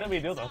 Why did we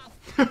do this?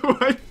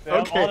 What? They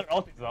have all Okay. their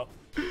ultis up.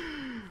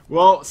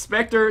 Well,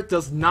 Spectre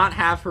does not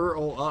have her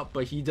all up,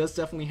 but he does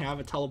definitely have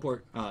a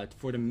teleport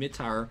for the mid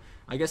tower.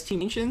 I guess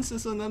Team Ancients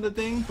is another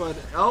thing, but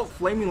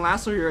Flaming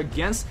Lasso here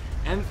against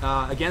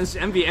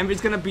Envy.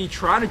 Envy's gonna be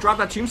trying to drop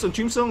that Tombstone.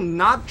 Tombstone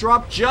not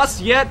dropped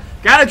just yet.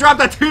 Gotta drop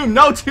that Tomb.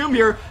 No Tomb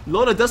here.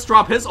 Loda does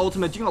drop his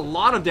ultimate, doing a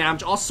lot of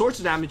damage, all sorts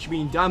of damage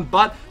being done,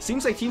 but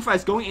seems like Teamfight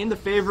is going in the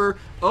favor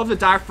of the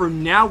dive for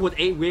now with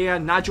Rhea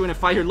not joining the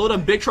fight here. Loda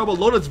in big trouble.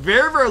 Loda's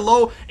very, very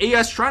low.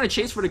 AS trying to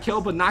chase for the kill,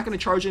 but not going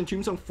to charge in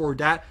Tombstone for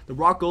that. The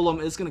Rock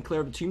Golem is going to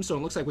clear up the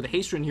Tombstone. Looks like with the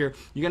haste run here,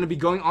 you're going to be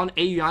going on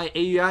AUI.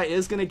 AUI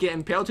is going to get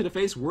impaled to the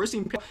face. Worse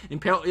impale.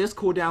 Impale is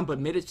cooldown, but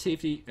made it to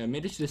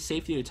the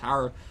safety of the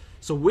tower.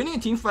 So winning a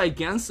team fight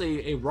against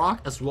a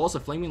Rock as well as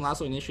a Flaming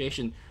Lasso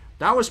initiation,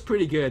 that was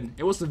pretty good.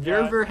 It was a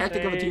very, very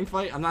hectic of a team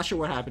fight. I'm not sure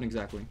what happened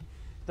exactly.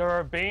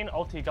 Their Bane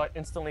ulti got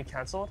instantly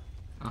cancelled.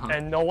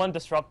 And no one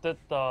disrupted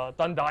the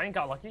Undying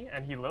got lucky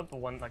and he lived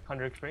won like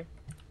 100 XP.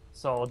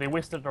 So they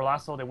wasted their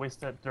lasso, they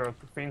wasted their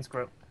Fiend's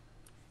grip.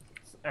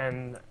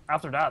 And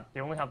after that, they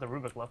only have the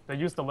Rubik left. They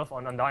used the lift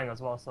on Undying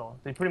as well, so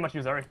they pretty much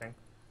use everything.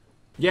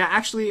 Yeah,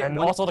 actually. And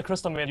also the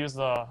Crystal Maid used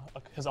her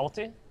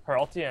ulti,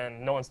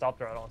 and no one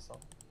stopped her at all. So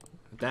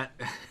that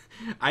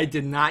I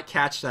did not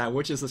catch that,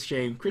 which is a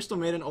shame. Crystal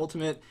Maiden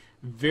ultimate,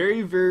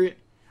 very, very.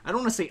 I don't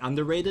want to say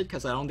underrated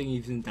because I don't think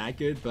he's that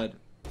good, but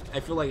I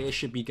feel like it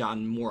should be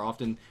gotten more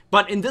often.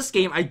 But in this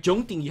game, I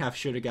don't think you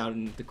should have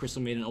gotten the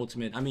Crystal Maiden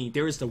ultimate. I mean,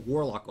 there is the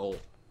Warlock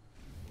ult.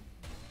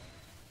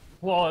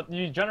 Well,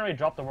 you generally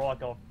drop the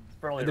Warlock ult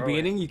fairly At the early.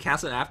 beginning, you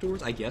cast it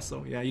afterwards? I guess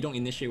so. Yeah, you don't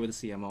initiate with a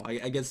CMO.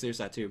 I guess there's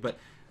that too. But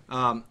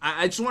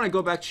I just want to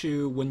go back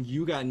to when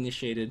you got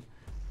initiated.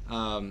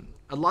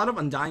 A lot of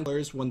Undying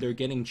players, when they're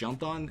getting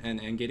jumped on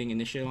and getting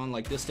initiated on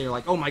like this, they're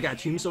like, oh my god,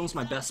 Tombstone's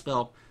my best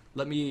spell.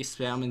 Let me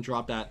spam and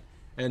drop that.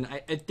 And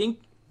I think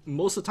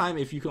most of the time,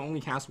 if you can only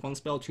cast one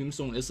spell,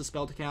 Tombstone is the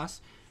spell to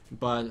cast.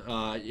 But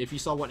if you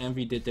saw what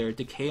Envy did there,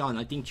 Decay on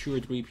I think 2 or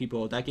 3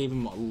 people, that gave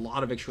him a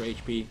lot of extra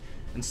HP,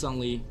 and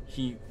suddenly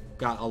he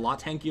got a lot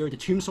tankier. The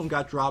Tombstone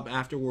got dropped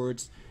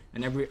afterwards,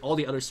 and all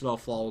the other spell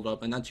followed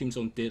up, and that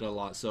Tombstone did a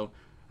lot. So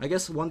I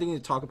guess one thing to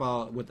talk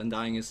about with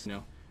Undying is, you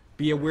know,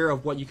 be aware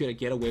of what you could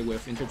get away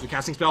with in terms of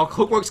casting spell.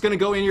 Clockwork's gonna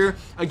go in here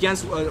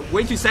against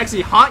way too sexy.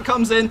 Haunt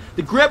comes in.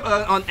 The grip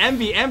on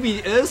Envy. Envy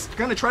is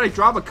gonna try to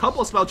drop a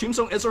couple of spells.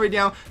 Tombstone is already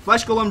down.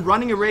 Flesh Golem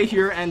running away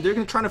here, and they're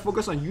gonna try to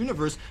focus on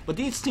Universe. But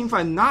these team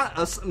fight not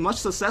as much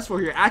successful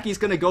here. Aki's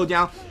gonna go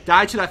down,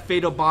 die to that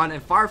Fatal Bond,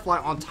 and Firefly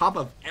on top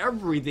of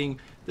everything.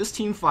 This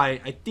team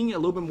fight, I think, a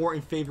little bit more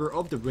in favor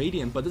of the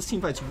Radiant, but this team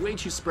fight's way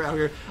too spread out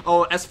here.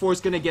 Oh, S4 is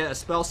going to get a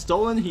spell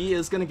stolen. He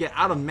is going to get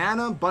out of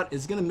mana, but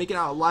is going to make it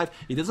out alive.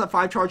 He does have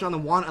 5 charge on the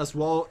wand as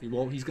well.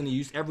 Well, he's going to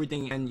use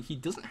everything, and he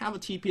doesn't have a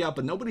TP out,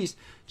 but nobody's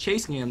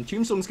chasing him.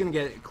 Tombstone's going to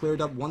get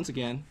cleared up once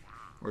again,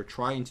 or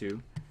trying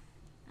to.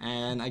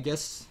 And I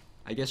guess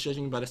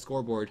judging by the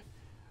scoreboard,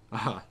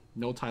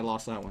 no tie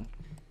lost that one.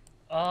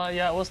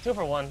 Yeah, it was 2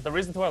 for 1. The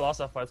reason why I lost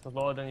that fight is because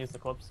Lola didn't use the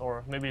clips,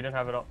 or maybe he didn't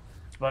have it up.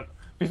 But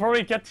before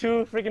we get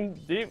too freaking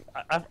deep,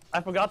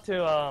 I forgot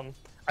to,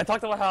 I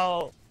talked about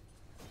how,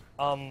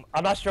 I'm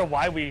not sure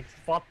why we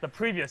fought the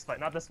previous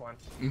fight, not this one.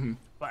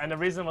 And the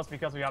reason was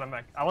because we got a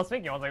mech. I was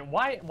thinking, I was like,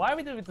 why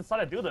did we decide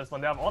to do this when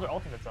they have all their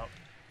ultimates up?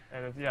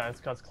 And it's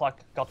because Clark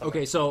got the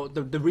mech. So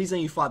the reason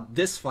you fought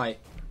this fight...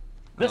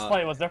 This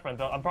fight was different,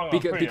 though. I'm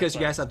talking about because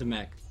you guys had the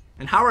mech.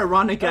 And how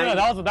ironic... No,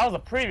 that was the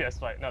previous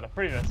fight. No, the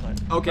previous fight.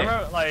 Okay.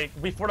 Remember, like,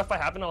 before the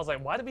fight happened, I was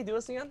like, why did we do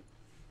this again?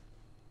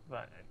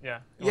 But,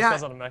 yeah, it was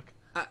because of the mech.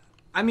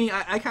 I mean,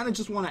 I kind of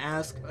just want to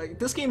ask, like,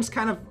 this game's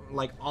kind of,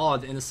 like,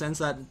 odd in the sense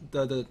that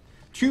the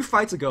 2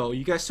 fights ago,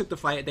 you guys took the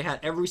fight, they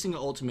had every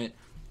single ultimate,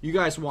 you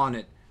guys won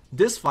it.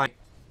 This fight,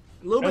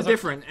 a little bit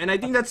different, and I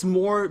think that's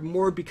more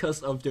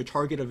because of their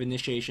target of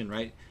initiation,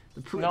 right?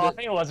 No, I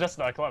think it was just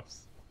the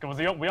Eclipse. Because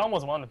we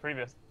almost won the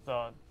previous,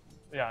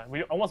 yeah,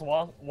 we almost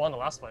won the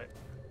last fight.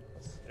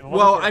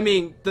 Well, I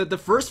mean, the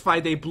first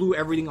fight, they blew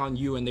everything on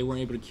you, and they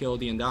weren't able to kill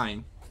the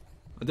Undying.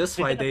 This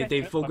fight,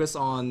 they focus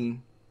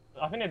on...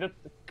 I think they did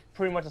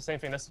pretty much the same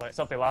thing this fight,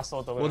 except they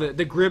lassoed the... Well,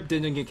 the grip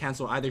didn't get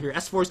cancelled either here.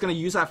 S4 is going to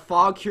use that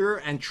fog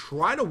here and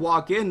try to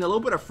walk in. A little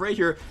bit afraid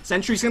here.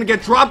 Sentry's going to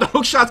get dropped. The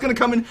hook shot's going to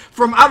come in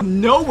from out of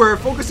nowhere,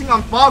 focusing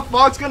on Fog.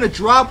 Fog's going to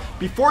drop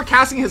before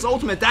casting his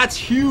ultimate. That's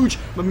huge.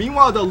 But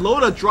meanwhile, the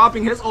Loda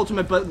dropping his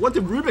ultimate. But what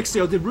did Rubik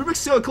steal? Did Rubik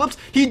steal Eclipse?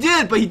 He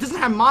did, but he doesn't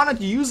have mana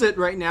to use it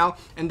right now.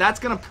 And that's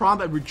going to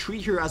prompt a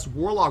retreat here as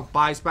Warlock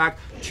buys back.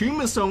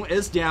 Tombstone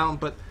is down,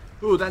 but...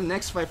 Ooh, that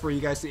next fight for you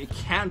guys, it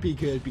can't be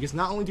good, because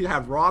not only do you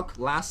have Rock,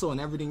 Lasso,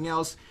 and everything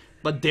else,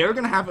 but they're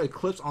going to have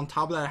Eclipse on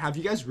top of that. Have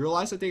you guys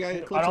realized that they got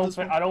Eclipse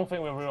I don't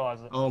think we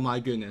realize it. Oh my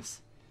goodness.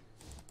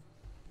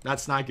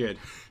 That's not good.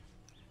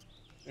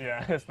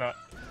 Yeah, it's not.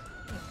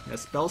 Yeah,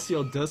 Spell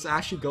Seal does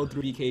actually go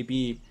through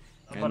BKB.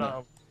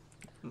 And,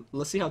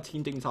 let's see how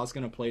Team Dignitas is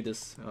going to play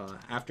this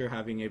after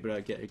having able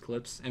to get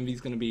Eclipse.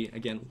 Envy's going to be,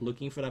 again,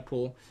 looking for that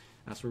pull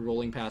as we're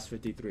rolling past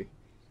 53.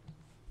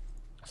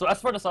 So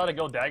S4 decided to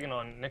go Dagon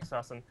on Nyx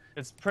Assassin.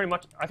 It's pretty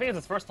much, I think it's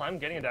his first time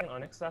getting a Dagon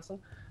on Nyx Assassin.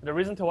 The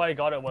reason to why he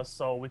got it was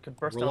so we could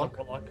burst down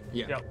the Warlock.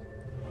 Yeah.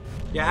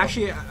 Yeah,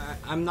 actually,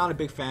 I'm not a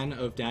big fan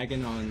of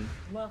Dagon on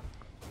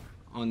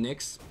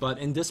Nyx, but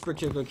in this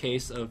particular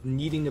case of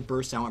needing to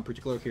burst out a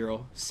particular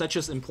hero, such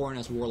as important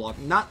as Warlock,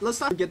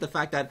 let's not forget the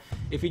fact that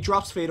if he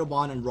drops Fatal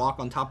Bond and Rock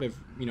on top of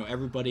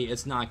everybody,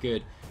 it's not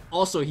good.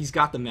 Also, he's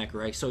got the mech,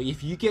 right? So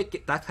if you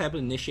get that type of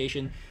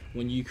initiation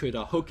when you could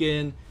hook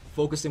in,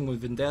 focus in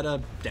with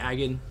Vendetta,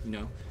 Dagon,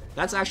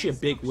 that's actually a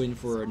big win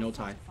for No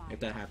Tide if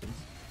that happens.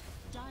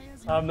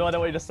 I have no idea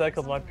what you just said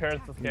because my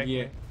parents just ganked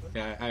me.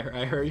 Yeah,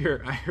 I heard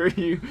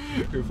you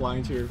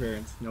replying to your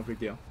parents. No big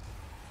deal.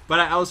 But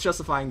I was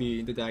justifying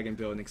the Dagon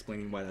build and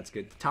explaining why that's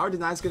good. Tower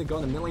deny is going to go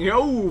in the middle here.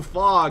 Oh,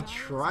 Fog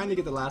trying to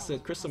get the last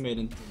hit. Crystal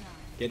Maiden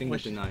getting the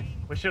deny.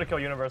 We should have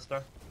killed Universe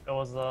there. It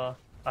was,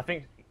 I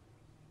think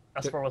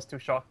S4 was too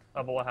shocked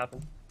about what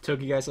happened.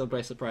 Took you guys out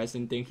by surprise.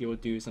 Didn't think he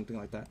would do something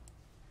like that.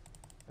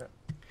 Yeah.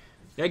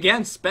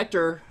 Again,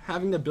 Spectre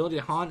having the ability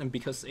to haunt, and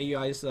because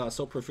AUI is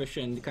so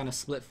proficient in kind of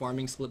split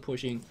farming, split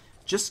pushing,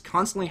 just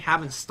constantly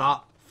haven't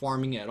stopped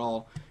farming at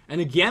all.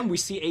 And again, we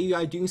see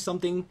AUI doing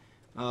something,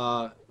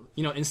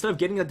 instead of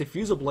getting a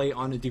Diffusal Blade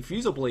on a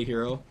Diffusal Blade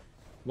hero,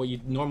 what you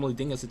normally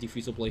think as a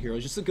Diffusal Blade hero,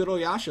 is just a good old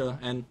Yasha.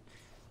 And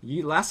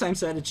you last time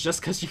said it's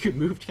just because you could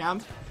move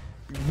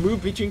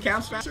between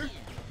camps faster?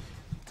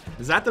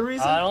 Is that the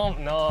reason? I don't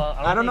know.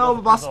 I don't know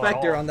about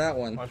Spectre on that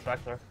one. On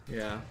Spectre.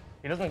 Yeah.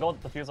 He doesn't go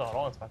with Diffusal at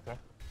all in Spectre.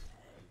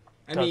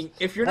 I mean,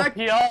 if you're not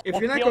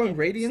going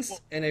Radiance,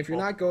 and if you're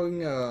not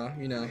going,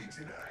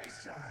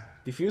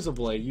 Diffusal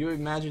Blade, you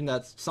imagine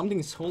that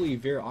something's totally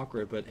very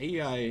awkward, but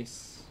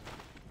AI's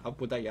up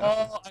with that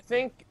Yasha. I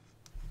think,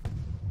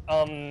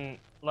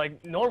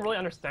 like, no one really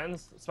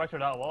understands Spectre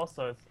that well,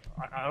 so it's,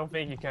 I don't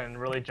think you can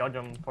really judge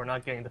him for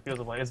not getting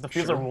Diffusal Blade. Is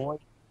Diffusal really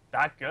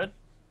that good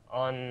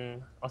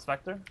on a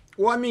Spectre?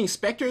 Well, I mean,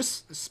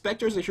 Spectre's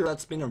a hero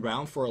that's been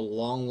around for a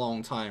long,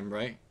 long time,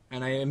 right?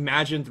 And I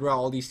imagine throughout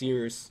all these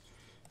years,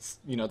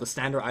 the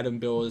standard item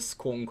build is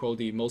quote-unquote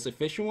the most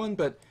efficient one,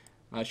 but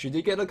should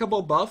they get a couple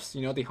of buffs,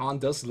 the Han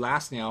does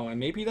last now, and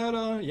maybe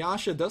that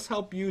Yasha does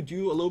help you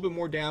do a little bit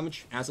more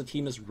damage as the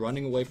team is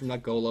running away from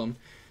that Golem.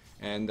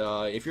 And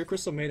if you're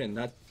Crystal Maiden,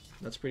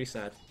 that's pretty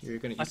sad. You're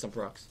gonna eat some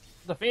procs.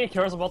 The thing he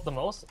cares about the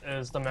most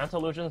is the Manta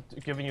Illusion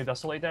giving you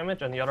Desolate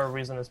damage, and the other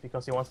reation is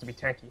because he wants to be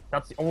tanky.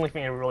 That's the only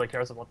thing he really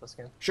cares about this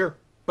game. Sure,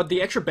 but the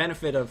extra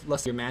benefit of,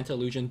 let's say, your Manta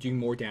Illusion doing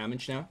more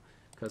damage now,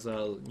 because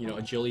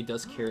agility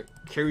does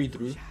carry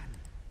through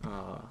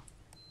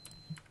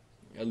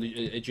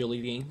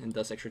agility gain and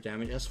does extra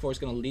damage. S4 is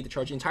going to lead the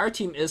charge. The entire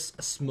team is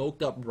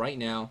smoked up right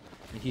now,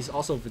 and he's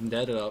also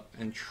Vendetta up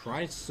and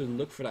tries to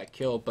look for that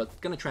kill, but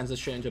going to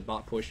transition into a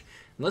bot push.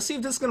 And let's see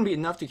if this is going to be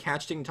enough to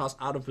catch Dignitas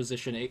out of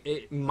position.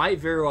 It might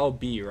very well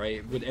be,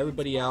 right? With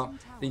everybody out,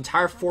 the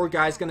entire 4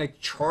 guys going to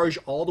charge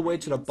all the way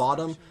to the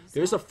bottom.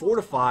 There's a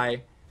Fortify,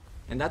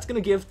 and that's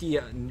going to give the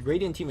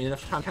Radiant team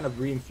enough time to kind of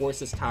reinforce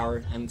this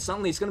tower. And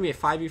suddenly it's going to be a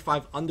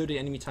 5v5 under the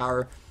enemy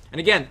tower. And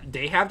again,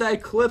 they have that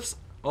Eclipse.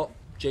 Oh,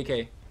 JK.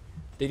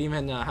 They didn't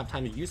even have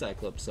time to use that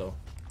Eclipse, so.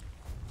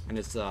 And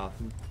it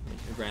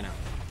ran out.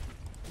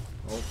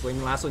 Oh,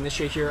 Flaming Lasso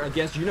initiate here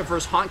against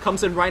Universe. Haunt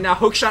comes in right now.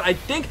 Hookshot, I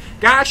think,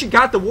 actually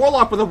got the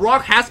Warlock, but the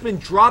Rock has been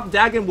dropped.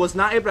 Dagon was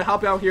not able to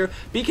help out here.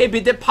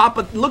 BKB did pop,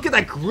 but look at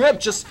that grip,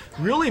 just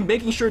really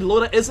making sure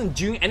Loda isn't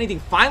doing anything.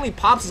 Finally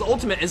pops his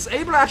ultimate and is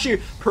able to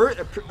actually parry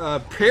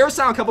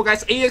down a couple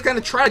guys. A is going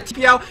to try to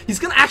TP out. He's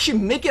going to actually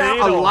make it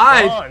out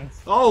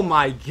alive. Oh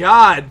my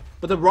god.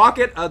 But the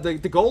Rocket, the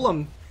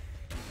Golem...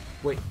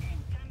 Wait.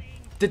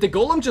 Did the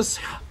Golem just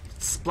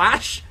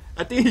splash?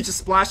 I think he just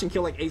splashed and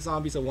killed like 8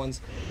 zombies at once.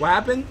 What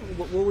happened?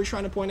 What were we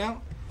trying to point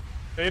out?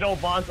 Fatal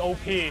Bond's OP.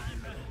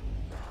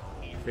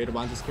 Fatal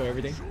Bond just kill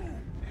everything?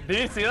 Did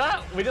you see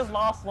that? We just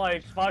lost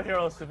like 5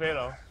 heroes to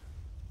Fatal.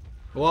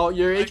 Well,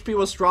 your HP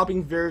was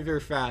dropping very, very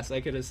fast. I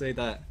could have said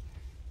that.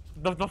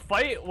 The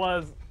fight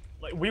was...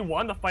 like, we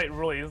won the fight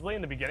really easily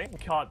in the beginning. We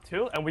caught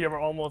 2, and we were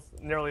almost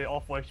nearly all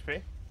full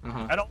HP.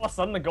 And all of a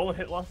sudden, the Golem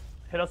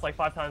hit us like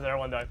 5 times and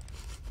everyone died.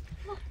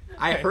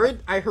 I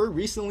heard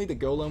recently the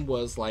Golem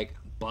was like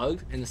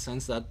bugged in the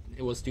sense that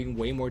it was doing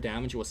way more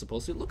damage than it was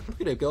supposed to. Look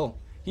at it go.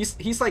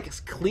 He's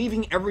like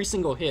cleaving every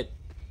single hit.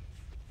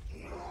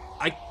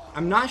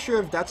 I'm not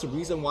sure if that's the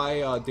reason why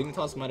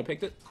Dignitas might have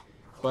picked it,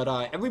 but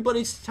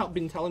everybody's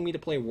been telling me to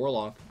play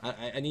Warlock.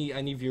 I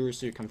need viewers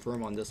to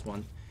confirm on this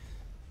one.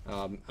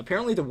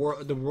 Apparently the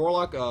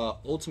Warlock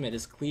ultimate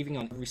is cleaving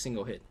on every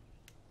single hit.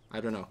 I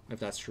don't know if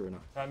that's true or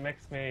not. That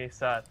makes me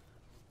sad.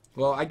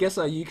 Well, I guess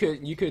you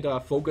could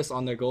focus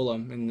on the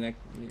Golem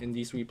in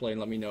these replay and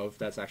let me know if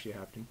that's actually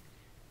happening.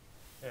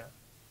 Yeah.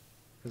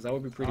 Because that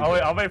would be pretty.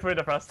 I'll wait for you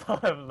the first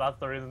time. That's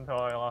the reason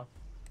why I lost.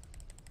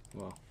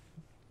 Well.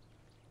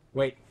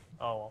 Wait.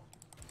 Oh well.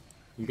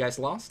 You guys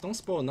lost? Don't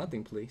spoil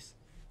nothing, please.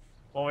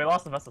 Well, we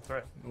lost the best of 3.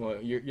 Well,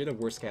 you're the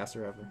worst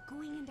caster ever.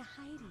 Going into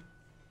hiding.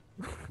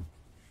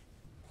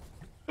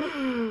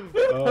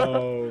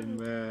 Oh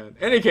man.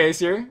 Any case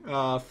here,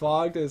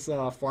 Fogged is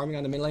farming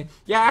on the mid lane.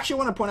 Yeah, I actually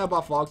want to point out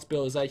about Fogg's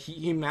build is that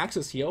he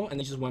maxes heal and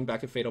then just went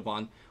back to Fatal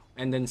Bond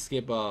and then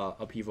skip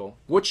upheaval.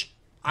 Which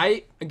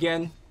I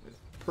again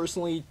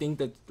personally think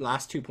that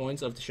last 2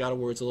 points of the Shadow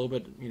Ward's a little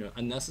bit,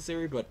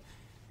 unnecessary, but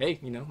hey,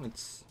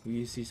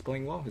 he's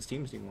playing well. His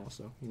team's doing well,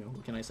 so,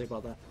 what can I say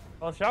about that?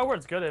 Well, Shadow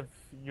Ward's good if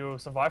you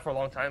survive for a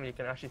long time. You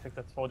can actually take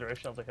the full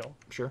duration of the kill.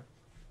 Sure.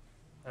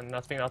 And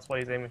I think that's what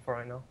he's aiming for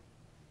right now.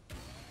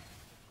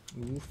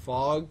 Ooh,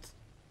 fogged.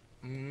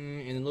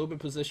 In a little bit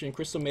position.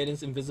 Crystal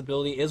Maiden's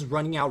invisibility is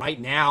running out right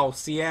now.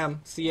 CM,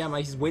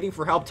 he's waiting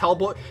for help.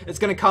 Teleport, it's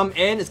gonna come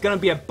in. It's gonna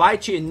be a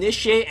bite to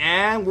initiate,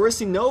 and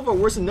where's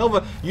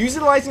Nova?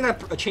 Utilizing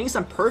that chain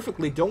stun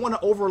perfectly. Don't want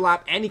to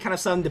overlap any kind of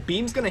stun. The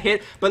beam's gonna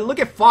hit, but look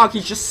at Fog.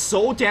 He's just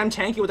so damn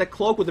tanky with that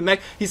cloak with the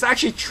mech. He's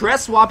actually tread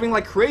swapping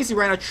like crazy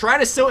right now, trying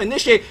to still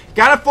initiate.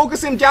 Gotta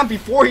focus him down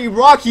before he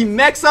rock. He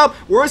mechs up.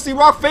 Where's the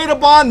rock? Fatal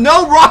Bond.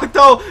 No rock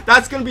though.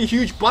 That's gonna be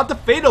huge. But the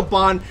Fatal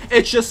Bond,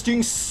 it's just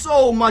doing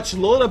so much.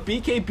 Load of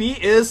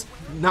BKB is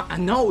not,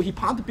 no, he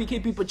popped the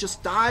BKB but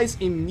just dies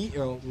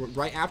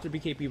right after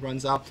BKB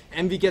runs out.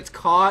 Envy gets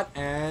caught,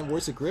 and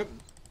where's the grip?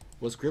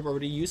 Was grip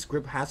already used?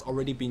 Grip has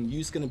already been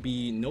used. Gonna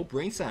be no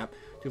brain sap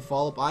to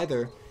follow up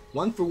either.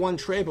 1-for-1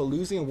 trade, but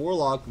losing a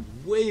Warlock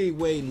way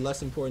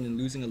less important than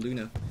losing a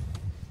Luna.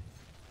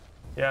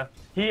 Yeah,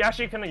 he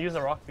actually couldn't use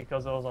a rock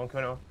because it was on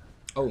Kuno.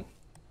 Oh.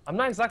 I'm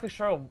not exactly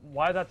sure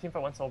why that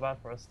teamfight went so bad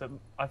for us.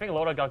 I think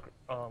Loda got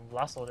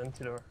lassoed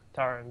into the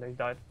tower and they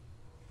died.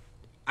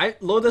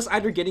 Loda's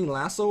either getting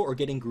lasso or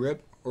getting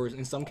grip, or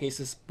in some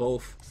cases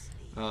both.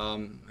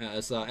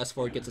 As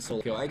S4 gets a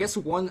solo kill. I guess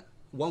one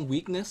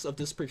weakness of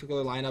this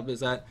particular lineup is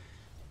that,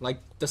 like,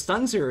 the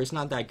stuns here is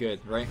not that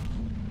good, right?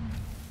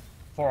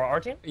 For our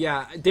team?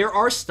 Yeah, there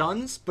are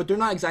stuns, but they're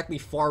not exactly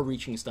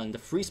far-reaching stun. The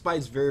freeze bite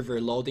is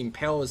very low. The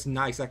impale is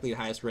not exactly the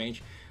highest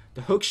range.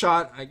 The hook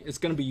shot is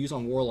going to be used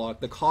on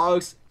Warlock. The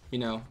cogs,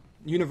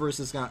 Universe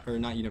is not, or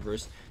not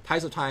Universe.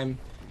 Ties of Time,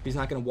 he's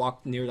not going to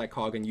walk near that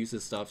cog and use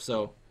his stuff.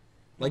 So,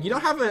 like, you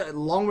don't have a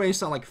long-range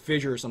stun like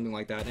Fissure or something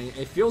like that. And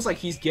it feels like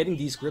he's getting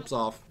these grips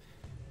off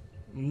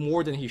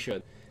more than he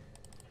should.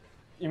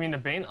 You mean the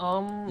Bane?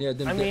 Yeah,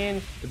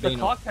 the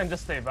clock can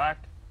just stay back.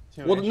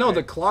 Well, no,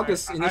 the clock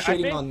is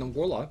initiating on the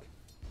Warlock.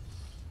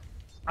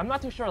 I'm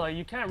not too sure. Like,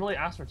 you can't really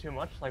ask for too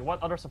much. Like,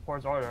 what other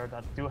supports are there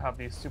that do have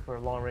these super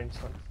long-range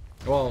stuns?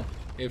 Well,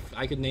 if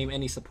I could name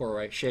any support,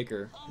 right,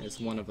 Shaker is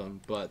one of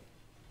them, but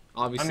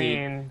obviously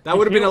that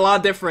would have been a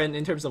lot different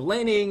in terms of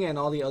laning and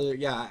all the other.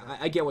 Yeah,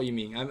 I get what you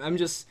mean. I'm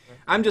just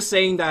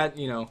saying that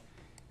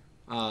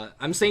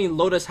I'm saying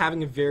Loda's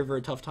having a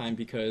very tough time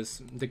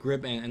because the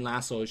grip and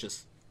lasso is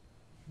just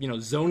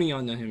zoning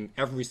on him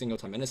every single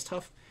time, and it's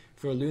tough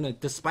for Luna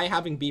despite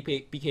having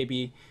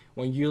BKB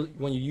when you're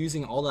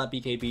using all that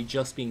BKB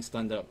just being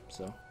stunned up.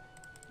 So.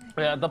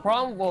 Yeah, the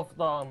problem with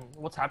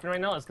what's happening right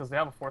now is because they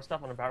have a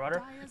 4-step on the Bat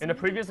Rider. In the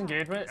previous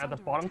engagement at the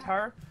bottom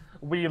tower,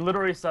 we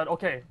literally said,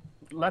 okay,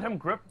 let him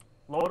grip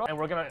Loda, and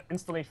we're gonna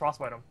instantly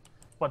frostbite him.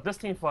 But this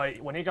team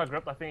fight, when he got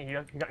gripped, I think he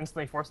got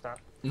instantly 4-step.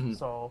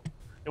 So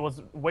it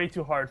was way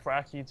too hard for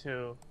Aki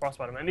to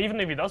frostbite him. And even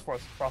if he does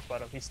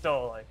frostbite him, he's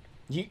still like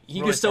he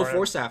really can still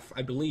 4-staff,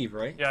 I believe,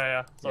 right?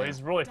 Yeah. So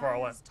he's really far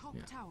away.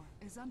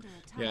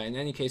 Yeah, in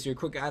any case, your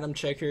quick item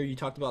check here, you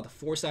talked about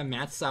the 4-stat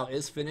max out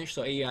is finished,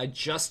 so AEI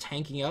just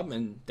tanking up,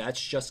 and that's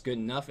just good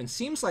enough. And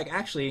seems like,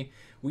 actually,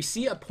 we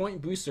see a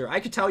point booster. I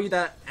could tell you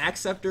that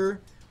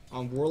Acceptor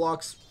on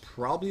Warlock's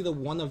probably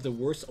one of the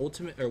worst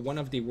ultimate, or one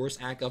of the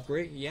worst ACK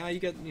upgrade. Yeah, you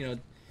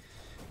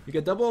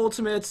get double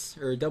ultimates,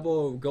 or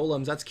double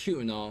golems, that's cute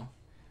and all.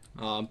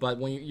 But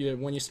when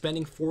you're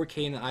spending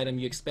 4K in an item,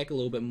 you expect a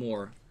little bit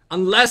more.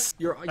 Unless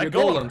your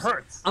golems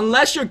hurts.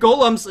 Unless your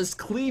golems is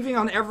cleaving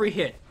on every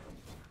hit.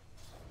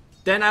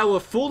 Then I will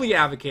fully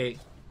advocate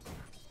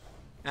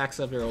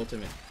accept their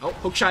ultimate. Oh,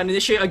 hookshot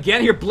initiate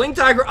again here. Blink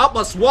Dagger up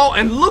as well.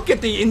 And look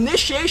at the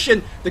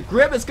initiation. The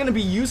grip is going to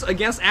be used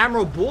against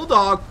Admiral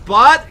Bulldog.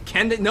 But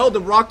can they? No,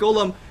 the Rock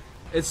Golem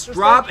is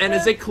dropped. And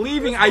is it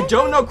cleaving? I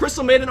don't know.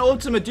 Crystal Maiden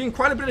ultimate doing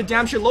quite a bit of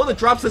damage here. Loda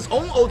drops his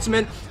own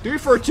ultimate. 3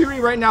 for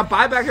 2 right now.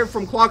 Buyback here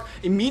from Clock.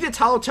 Immediate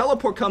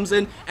teleport comes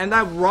in. And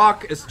that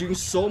Rock is doing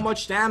so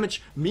much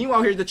damage.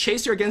 Meanwhile here, the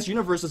chaser against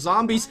Universe. The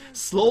zombies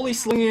slowly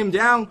slinging him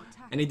down.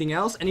 Anything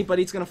else?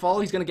 Anybody's gonna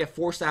follow? He's gonna get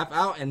 4-staff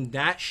out, and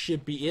that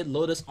should be it.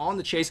 Lotus on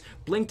the chase,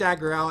 Blink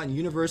Dagger out, and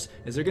Universe.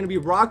 Is there gonna be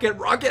Rocket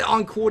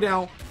on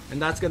cooldown?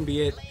 And that's gonna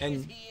be it.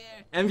 And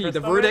Envy, the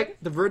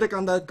verdict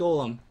on that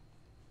golem.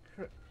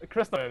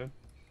 Crystal Maiden.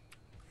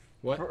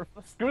 What?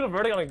 Screw the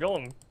verdict on the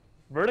golem.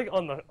 Verdict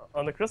on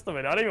the Crystal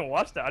Maiden. I didn't even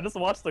watch that. I just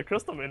watched the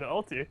Crystal Maiden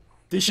ulti.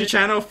 Did she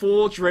channel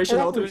full duration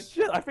ultimate?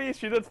 Shit, I think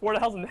she did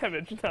 4,000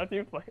 damage in that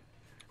team fight.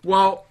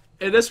 Well,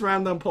 it is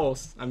random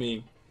pulse. I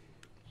mean.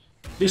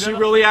 Did she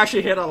really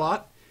actually hit a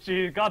lot?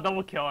 She got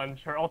double kill and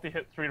her ulti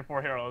hit 3 to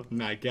 4 heroes.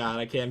 My god,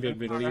 I can't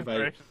believe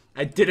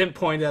I didn't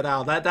point that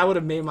out. That would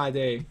have made my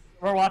day.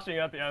 We're watching it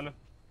at the end.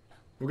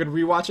 We're gonna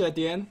rewatch it at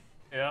the end?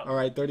 Yeah.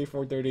 Alright,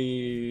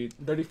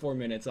 34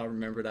 minutes, I'll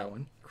remember that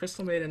one.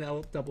 Crystal Maiden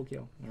double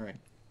kill. Alright.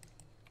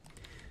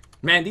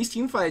 Man, these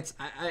team fights,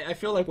 I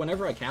feel like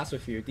whenever I cast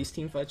with you, these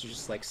team fights are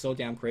just like so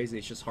damn crazy.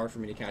 It's just hard for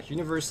me to catch.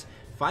 Universe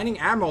finding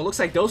Admiral. Looks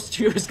like those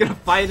two is gonna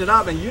fight it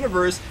up, and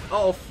Universe,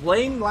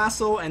 flame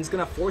lasso, and is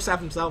gonna force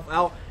himself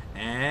out.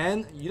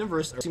 And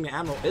Universe, excuse me,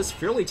 Admiral is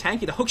fairly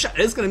tanky. The hookshot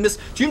is gonna miss.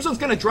 Tombstone's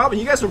gonna drop, and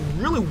you guys are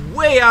really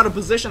way out of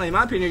position. In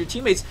my opinion, your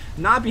teammates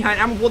not behind.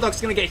 Admiral Bulldog's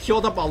gonna get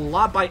healed up a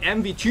lot by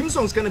Envy.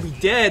 Tombstone's gonna be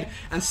dead,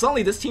 and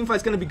suddenly this team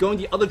fight's gonna be going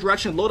the other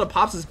direction. Loda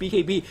pops his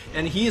BKB,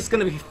 and he is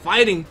gonna be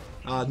fighting.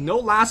 No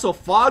lasso.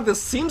 Fog,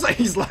 this seems like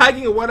he's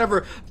lagging or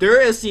whatever.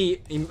 There is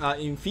the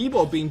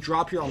Enfeeble being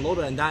dropped here on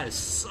Loda, and that is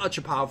such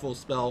a powerful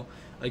spell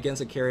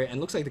against a carrier. And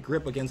looks like the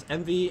grip against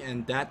Envy,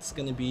 and that's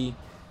gonna be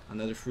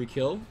another free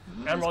kill.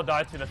 Emerald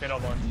died to the Fatal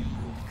Bond.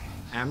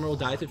 Admiral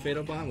died to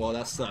Fatal Bond? Well,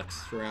 that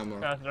sucks for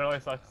Admiral. Yeah, it really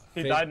sucks.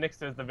 He died next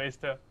to the base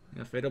too.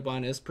 Yeah, Fatal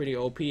Bond is pretty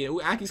OP.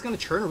 Ooh, Aki's gonna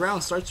turn around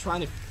and start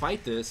trying to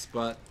fight this,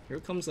 but here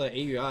comes the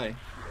AUI.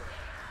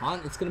 Han,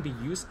 it's gonna be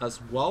used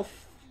as well.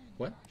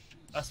 What?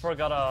 S4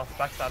 got a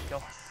backstab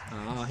kill.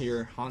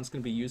 Here Han's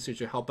gonna be used here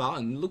to help out,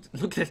 and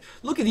look at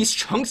these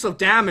chunks of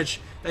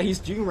damage that he's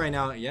doing right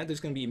now. Yeah,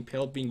 there's gonna be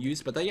Impaled being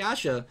used, but that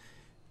Yasha,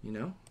 you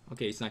know,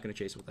 okay, he's not gonna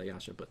chase with that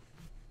Yasha, but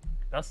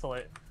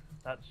Desolate.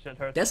 That shit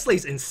hurts.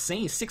 Desolate's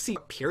insane. 60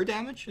 pure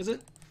damage, is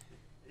it?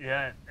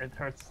 Yeah, it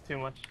hurts too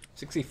much.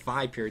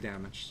 65 pure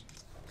damage.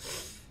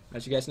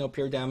 As you guys know,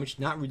 pure damage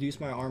not reduce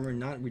my armor,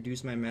 not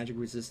reduce my magic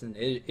resistance.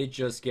 It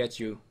just gets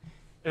you.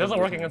 It doesn't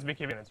work against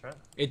BKB units, right?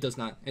 It does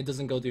not. It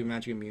doesn't go through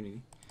magic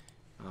immunity.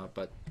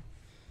 But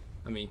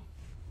I mean,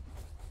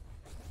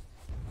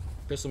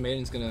 Crystal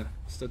Maiden's gonna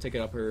still take it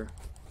up her,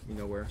 you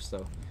know where. So,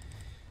 in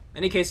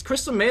any case,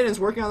 Crystal Maiden's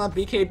working on that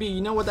BKB.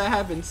 You know what that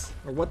happens,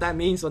 or what that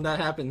means when that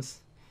happens.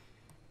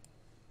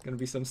 Gonna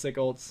be some sick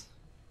ults.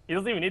 He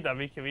doesn't even need that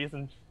BKB.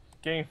 He's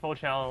getting full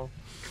channel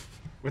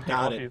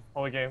Without it.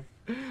 whole game.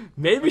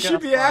 Maybe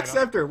should be Axe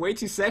Scepter. Way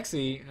too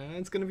sexy.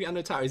 It's gonna be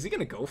under tower. Is he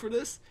gonna go for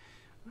this?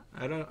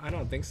 I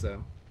don't think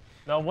so.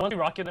 No, once we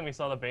rocketed and we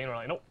saw the Bane, we're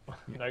like, nope.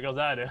 There goes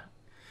that idea.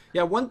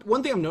 Yeah, one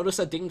thing I've noticed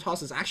that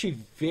Dignitas is actually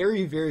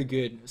very, very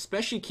good,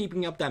 especially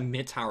keeping up that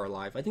mid tower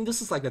alive. I think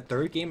this is like the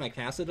third game I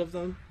casted of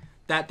them,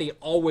 that they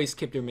always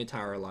keep their mid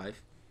tower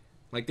alive.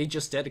 Like, they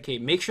just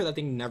dedicate, make sure that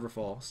thing never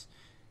falls.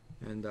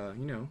 And,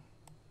 you know,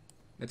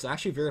 it's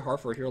actually very hard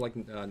for a hero like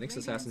Nyx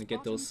Assassin to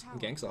get those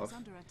ganks off.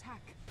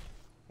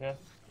 Yeah.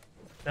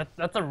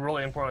 That's a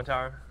really important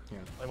tower. Yeah.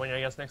 Like when you're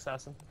against Nyx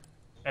Assassin.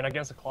 And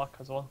against the clock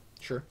as well.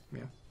 Sure,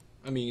 yeah.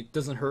 I mean, it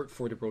doesn't hurt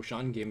for the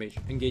Roshan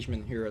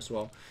engagement here as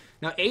well.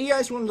 Now, AEI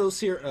is one of those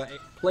here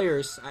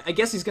players. I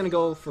guess he's gonna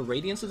go for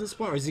Radiance at this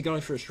point, or is he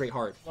going for a straight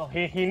heart? Well,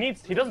 he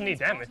doesn't need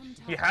damage.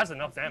 He has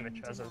enough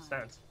damage as it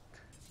stands.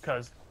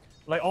 Because,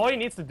 like, all he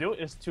needs to do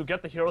is to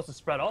get the heroes to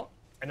spread out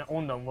and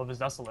own them with his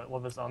Desolate,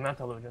 with his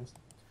Manta Illusions.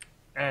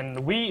 And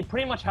we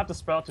pretty much have to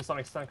spread out to some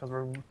extent because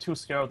we're too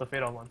scared of the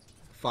Fatal ones.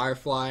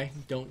 Firefly,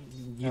 don't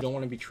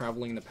want to be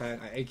traveling in the pack.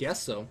 I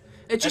guess so.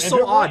 It's just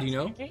so odd, you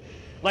know.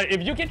 Like,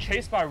 if you get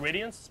chased by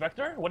Radiance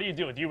Spectre, what do?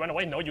 Do you run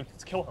away? No, you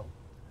kill him.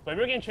 But if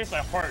you're getting chased by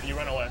Heart, you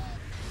run away.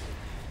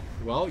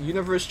 Well,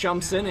 Universe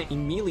jumps in and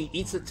immediately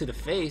eats it to the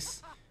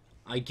face.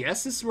 I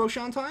guess it's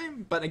Roshan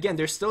time, but again,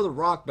 there's still the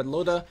rock. But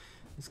Loda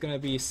is gonna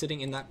be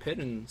sitting in that pit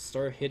and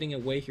start hitting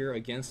away here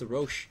against the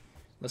Roche.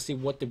 Let's see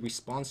what the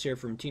response here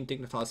from Team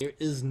Dignitas. There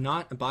is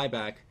not a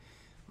buyback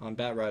on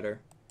Batrider.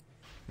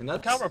 And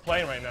that's how we're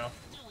playing right now.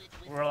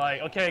 We're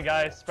like, okay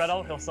guys, spread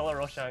out, he'll sell a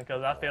Roshan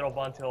because that Fatal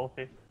Bond to OP.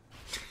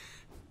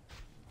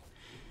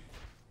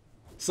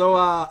 So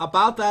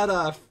about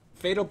that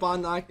Fatal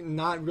Bond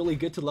not really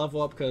good to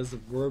level up because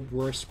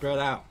we're spread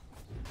out.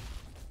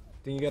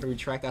 Then you gotta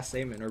retract that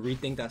statement or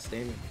rethink that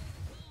statement.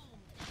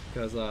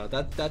 Because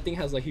that thing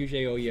has a huge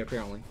AoE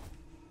apparently.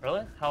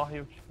 Really? How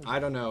huge? I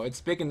don't know.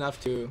 It's big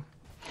enough to.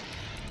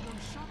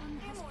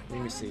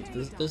 Let me see.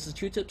 Does the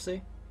Q-tip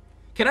say?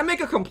 Can I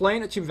make a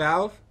complaint to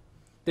Valve?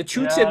 The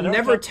Q-tip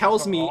never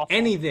tells me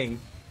anything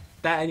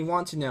that I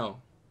want to know,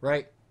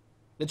 right?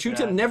 The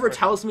Q-tip never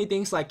tells me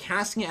things like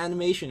casting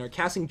animation or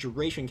casting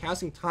duration,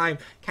 casting time,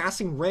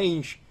 casting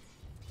range.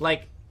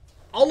 Like,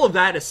 all of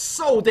that is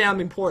so damn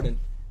important.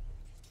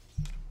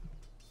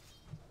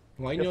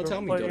 Why you don't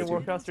tell me, Dota?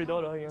 Warcraft 3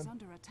 Dota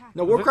again.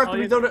 No, Warcraft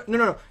 3 Dota.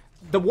 No.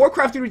 The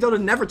Warcraft 3 Dota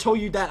never told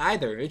you that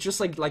either. It's just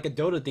like a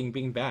Dota thing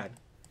being bad.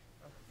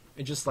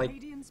 It's just like.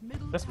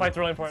 This fight's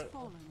really important.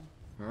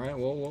 Alright,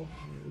 well, we'll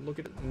look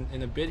at it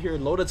in a bit here.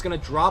 Loda's gonna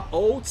drop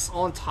ults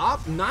on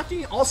top, not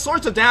doing all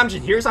sorts of damage,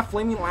 and here's that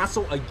Flaming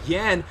Lasso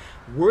again.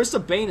 Where's the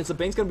Bane? Is the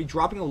Bane's gonna be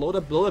dropping a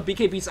Loda? Loda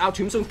BKB's out.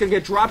 Tombstone's gonna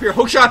get dropped here.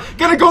 Hookshot,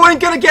 gonna go in,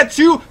 gonna get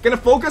two. Gonna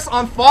focus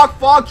on Fog.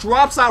 Fog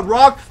drops out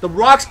Rock. The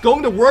Rock's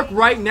going to work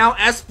right now.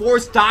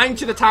 S4's dying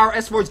to the tower.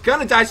 S4's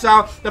gonna die to the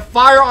tower. The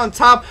fire on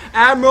top.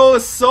 Admiral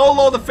is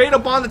solo. The Fatal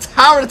Bond.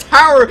 The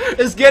tower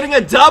is getting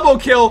a double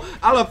kill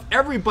out of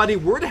everybody.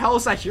 Where the hell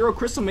is that hero?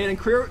 Crystal Maiden.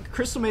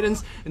 Crystal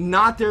Maiden's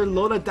not there.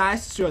 Loda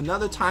dies to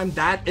another time.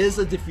 That is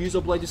a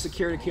Diffusal Blade to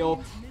secure the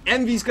kill.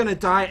 Envy's gonna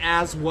die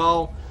as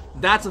well.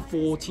 That's a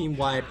full team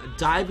wipe.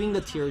 Diving the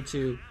tier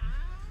 2.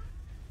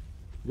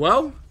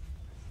 Well,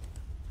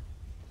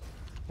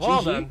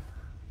 Well GG. then,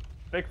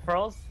 big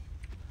furls.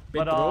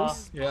 Big But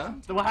throws, yeah.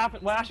 so what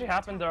happened? What actually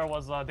happened there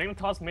was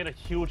Dignitas made a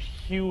huge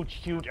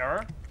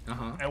error,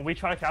 and we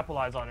tried to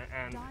capitalize on it,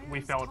 and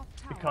we failed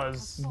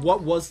because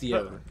What was the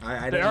error?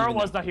 I the don't error even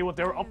was know. that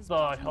they were up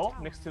the hill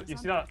next to. You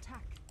see that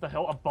the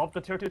hill above the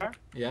tier 2 tower?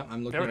 Yeah, I'm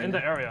They looking were at in it.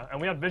 the area, and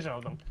we had vision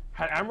of them.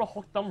 Had Emerald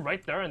hooked them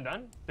right there and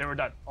then, they were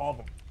dead, all of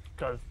them,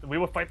 because we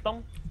would fight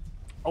them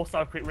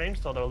outside of crit range,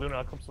 so the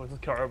Luna comes would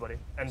just kill everybody,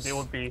 and they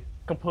would be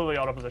completely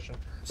out of position.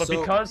 But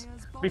So-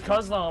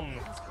 because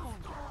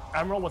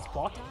Emerald was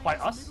blocked by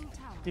us,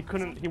 he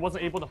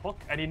wasn't able to hook,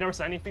 and he never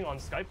said anything on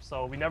Skype,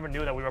 so we never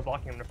knew that we were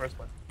blocking him in the first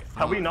place.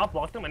 Had we not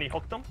blocked him and he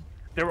hooked them,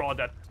 they were all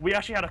dead. We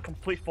actually had a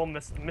complete full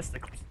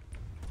mystic,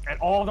 and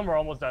all of them were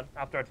almost dead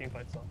after our team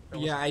fight. So it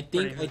was Yeah, I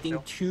think pretty easy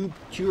to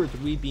two or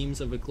three beams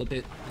of Eclipse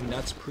hit, and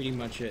that's pretty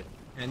much it.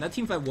 And that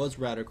team fight was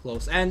rather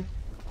close. And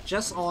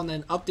just on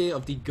an update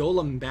of the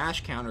Golem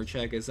bash counter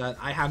check is that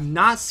I have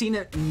not seen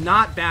it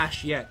not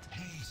bash yet.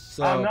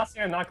 So I'm not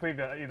seeing it not cleave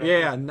yet either.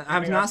 yeah, I I've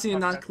think not that's seen it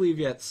not okay. cleave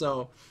yet.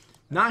 So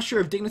not sure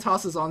if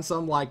Dignitas is on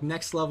some like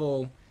next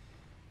level,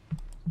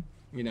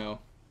 you know,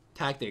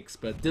 tactics,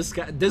 but this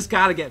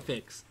gotta get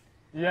fixed.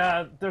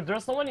 Yeah,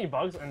 there's so many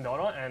bugs in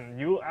Dota, and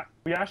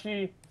we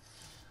actually,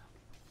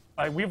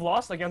 like, we've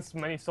lost against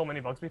so many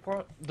bugs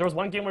before. There was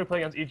one game where we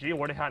played against EG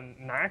where they had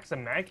Nax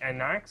and Mag, and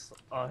Nax,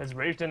 his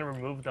rage didn't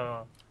remove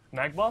the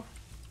Mag buff.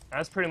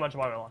 That's pretty much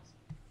why we lost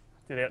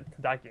to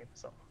that game.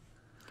 So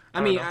I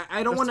mean, know.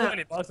 I don't There's want too to.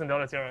 many bugs in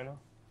Dota tier right now.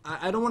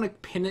 I don't want to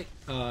pin it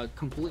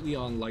completely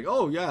on like,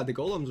 oh yeah, the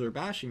golems are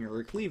bashing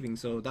or cleaving,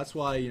 so that's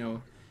why, you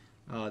know,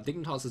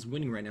 Dignitas is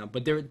winning right now.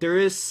 But there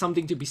is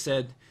something to be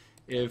said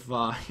if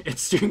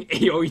it's doing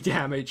AoE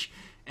damage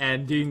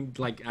and doing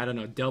like, I don't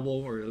know,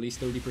 double or at least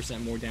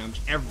 30% more damage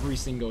every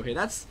single hit.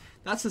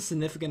 That's a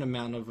significant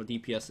amount of a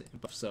DPS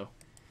buff. So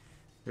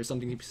there's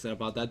something to be said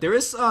about that. There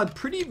is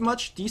pretty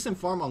much decent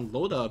farm on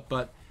Loda,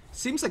 but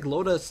seems like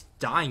Loda's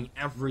dying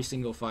every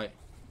single fight.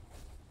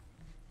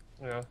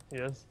 Yeah, he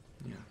is.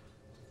 Yeah.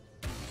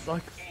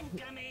 Sucks.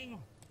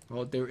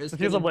 Well, there is.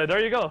 Diffusal blade. There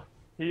you go.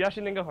 He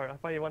actually didn't go hard. I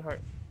thought he went hard.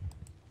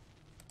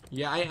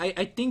 Yeah,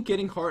 I think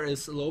getting hard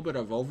is a little bit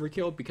of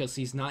overkill because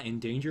he's not in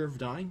danger of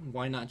dying.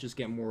 Why not just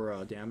get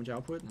more damage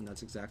output? And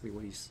that's exactly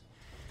what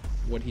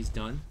he's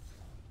done.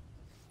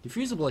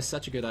 Diffusible is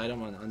such a good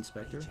item on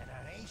Spectre.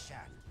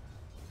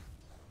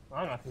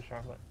 I'm not too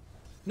sure, but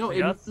No, I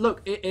guess.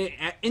 look, it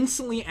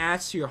instantly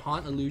adds to your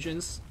haunt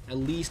illusions at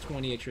least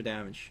 20 extra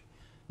damage.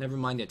 Never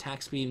mind the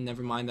attack speed,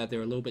 never mind that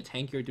they're a little bit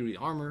tankier through the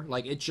armor.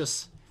 Like, it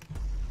just...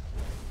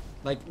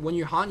 Like, when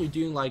you haunt, you're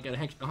doing like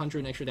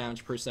 100 extra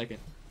damage per second.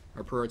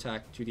 Or per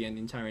attack to the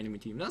entire enemy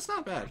team. That's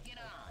not bad.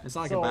 It's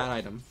not like a So- bad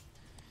item.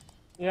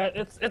 yeah,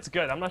 it's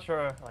good. I'm not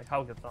sure like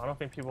how good though. I don't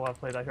think people have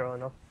played that hero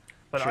enough.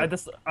 But Sure.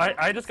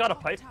 I just got a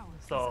pipe,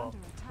 so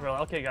we're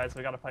like, okay guys,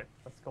 we got a pipe.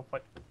 Let's go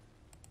fight.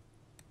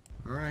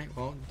 Alright,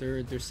 well,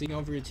 they're seeing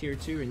over your tier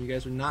 2, and you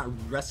guys are not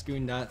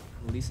rescuing that,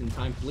 at least in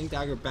time. Blink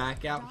Dagger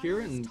back out here,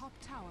 and...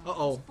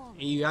 Uh-oh,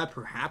 you got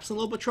perhaps a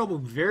little bit of trouble.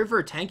 Very,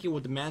 very tanky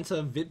with the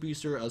Manta, Vit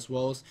Booster as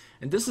well as...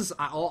 And this is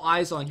all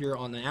eyes on here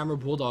on the Amber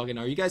Bulldog, and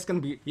are you guys going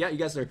to be... Yeah, you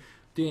guys are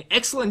doing an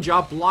excellent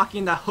job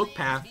blocking that hook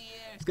path.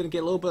 He's going to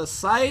get a little bit of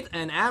sight,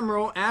 and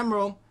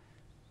Amro...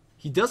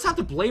 He does have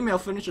the Blade Mail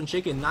finish on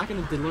Chicken, not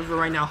going to deliver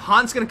right now.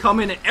 Han's going to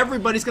come in and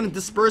everybody's going to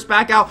disperse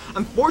back out.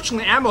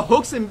 Unfortunately, Ammo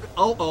hooks him.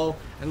 Uh-oh.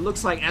 And it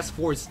looks like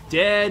S4 is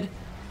dead.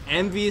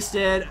 Envy is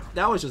dead.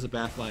 That was just a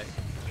bad fight.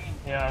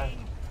 Yeah.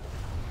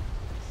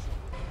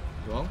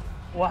 Well,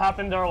 What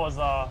happened there was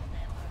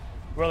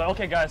we're like,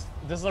 okay guys,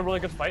 this is a really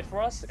good fight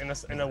for us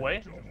in a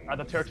way at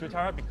the tier 2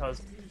 tower,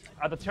 because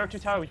at the tier 2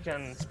 tower we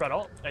can spread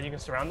out and you can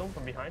surround them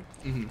from behind.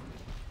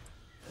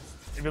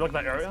 If you look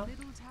at that area.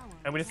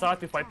 And we decided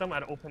to fight them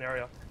at an open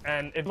area.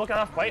 And if you look at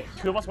that fight,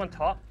 2 of us went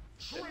top,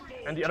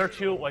 and the other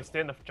 2 like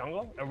stayed in the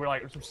jungle, and we're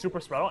like super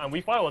spread out. And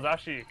we thought it was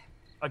actually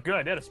a good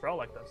idea to spread out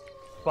like this.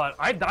 But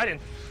I died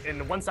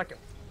in 1 second.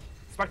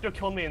 Spectre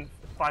killed me in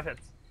 5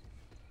 hits.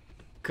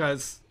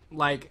 because,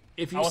 like,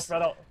 if you... I was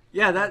spread out.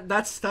 Yeah,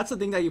 that's the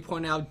thing that you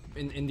point out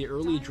in the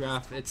early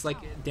draft. It's like,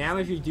 damn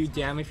if you do,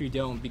 damn if you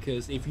don't,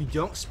 because if you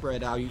don't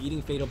spread out, you're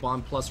eating Fatal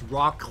Bond plus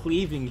raw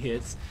cleaving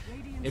hits.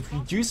 If you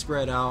do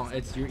spread out,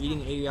 you're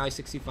eating AEI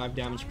 65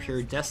 damage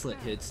pure desolate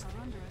hits.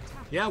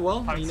 Yeah,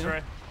 well, Times you know, 3.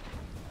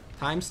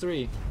 times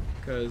 3,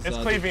 because It's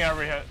cleaving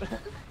every hit.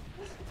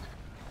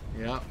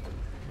 yeah,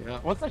 yeah.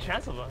 What's the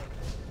chance of that?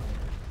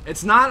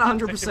 It's not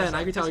 100%.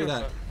 I can tell you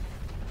that.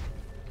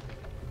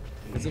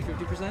 Is it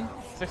 50%?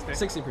 60.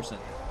 60%.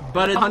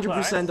 But it's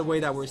 100% the way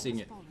that we're seeing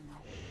it.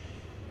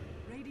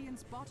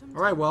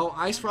 Alright, well,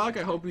 Ice Frog,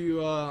 I hope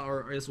you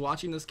is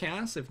watching this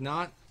cast. If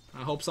not,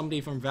 I hope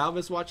somebody from Valve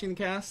is watching the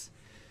cast.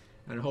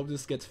 And I hope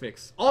this gets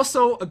fixed.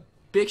 Also, a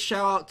big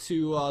shout out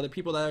to the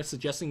people that are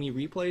suggesting me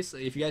replays.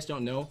 If you guys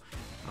don't know,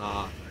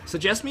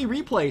 suggest me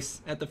replays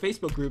at the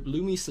Facebook group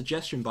Lumi's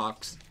Suggestion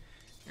Box.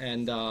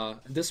 And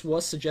this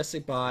was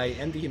suggested by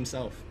Envy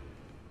himself.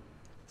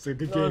 It's a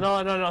good game.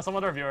 No. Some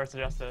other viewer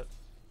suggested it.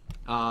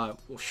 Well,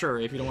 sure,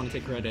 if you don't want to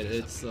take credit,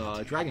 it's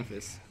Dragon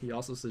Fist. He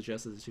also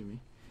suggested it to me.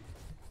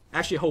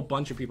 Actually, a whole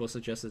bunch of people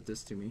suggested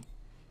this to me.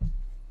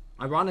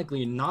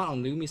 Ironically, not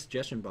on Lumi's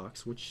suggestion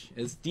box, which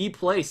is the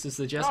place to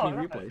suggest me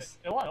replays.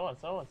 It was.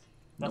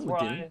 That's No,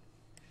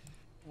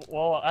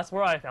 where that's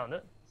where I found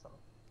it. So.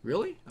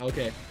 Really?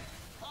 Okay.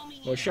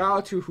 Well, shout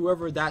out to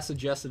whoever that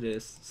suggested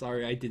is.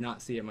 Sorry, I did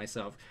not see it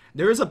myself.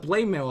 There is a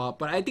blade mail up,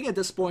 but I think at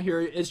this point here,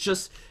 it's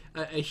just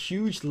a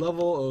huge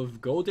level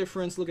of gold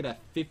difference. Look at that,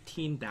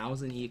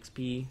 15,000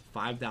 EXP,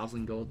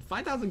 5,000 gold.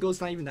 5,000 gold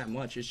is not even that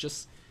much. It's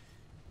just,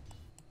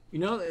 you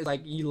know, it's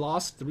like you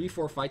lost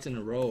 3-4 fights in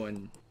a row,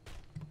 and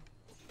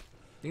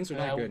things are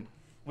not good.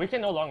 We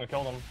can no longer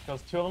kill them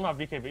because 2 of them have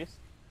BKBs.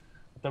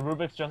 The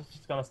Rubik's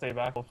just gonna stay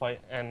back, we'll fight,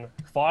 and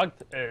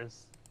Fogged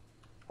is,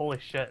 holy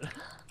shit,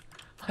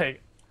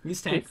 like. He's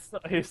tanky.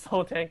 He's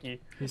so tanky.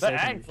 That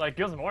Axe like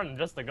gives more than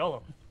just the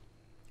golem.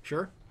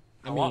 Sure.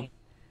 I mean,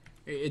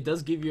 it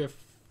does give you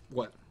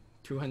what,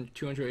 200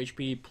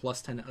 HP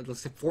plus 10.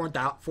 Let's say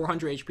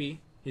 400 HP.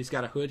 He's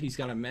got a hood. He's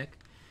got a mech.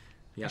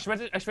 Yeah.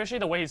 Especially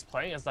the way he's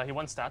playing is that he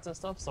wants stats and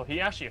stuff, so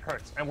he actually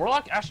hurts. And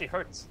Warlock actually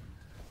hurts.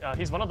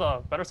 He's one of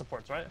the better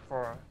supports, right?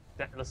 For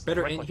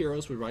better in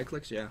heroes with right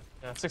clicks, yeah.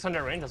 Yeah,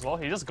 600 range as well.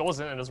 He just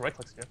goes in and just right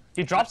clicks you.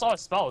 He drops all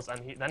his spells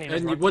and then he.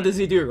 And what does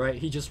he do, right?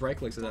 He just right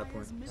clicks at that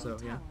point. So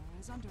yeah.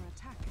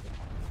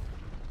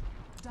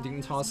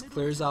 Dignitas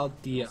clears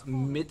out the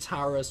mid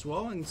tower as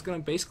well, and it's gonna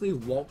basically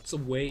waltz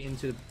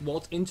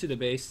into the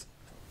base.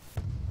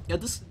 Yeah,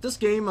 this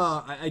game,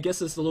 I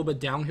guess it's a little bit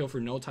downhill for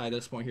No Tie at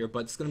this point here, but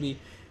it's gonna be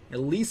at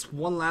least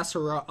one last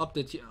hurrah up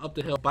the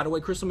hill. By the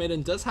way, Crystal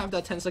Maiden does have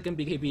that 10-second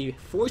BKB,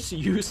 forced to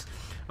use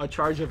a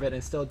charge of it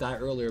and still die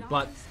earlier,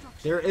 but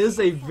there is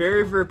a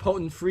very, very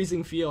potent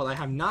freezing field. I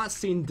have not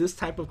seen this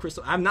type of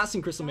Crystal. I have not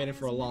seen Crystal Maiden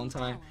for a long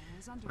time.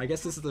 I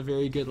guess this is a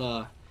very good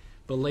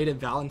belated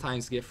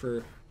Valentine's gift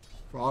for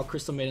all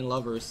Crystal Maiden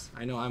lovers.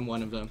 I know I'm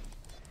one of them.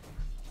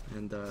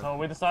 And so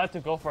we decided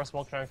to go for a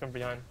smoke train from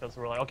behind because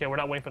we're like, okay, we're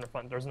not waiting for the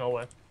front. There's no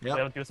way. Yep. We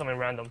have to do something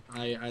random.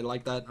 I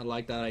like that. I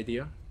like that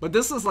idea. But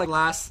this is like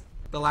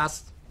the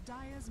last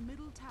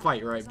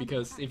fight, right?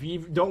 Because if you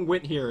don't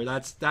win here,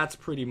 that's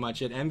pretty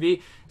much it.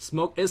 Envy,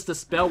 smoke is the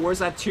spell. Where's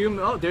that tomb?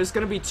 Oh, there's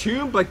gonna be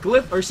tomb, but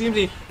glyph, or excuse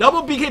me,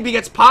 double BKB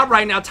gets popped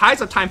right now.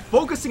 Ties up time,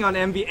 focusing on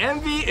Envy.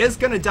 Envy is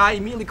gonna die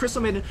immediately.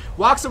 Crystal Maiden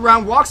walks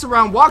around.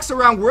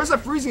 Where's that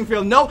freezing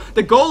field? No,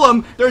 the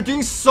golem. They're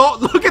doing so.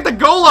 Look at the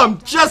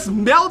golem, just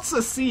melts a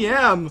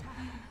CM.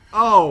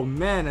 Oh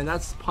man, and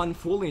that's pun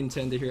fully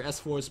intended here.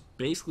 S4 is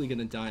basically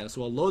gonna die as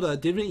well. Loda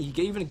didn't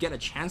even get a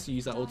chance to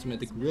use that ultimate.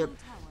 The grip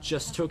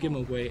just took him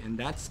away, and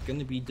that's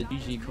gonna be the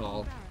GG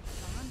call.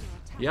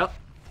 Yep.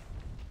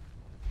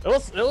 It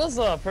was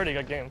a pretty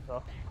good game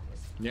though.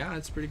 Yeah,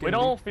 it's pretty good. We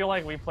don't feel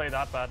like we played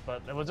that bad,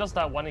 but it was just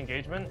that one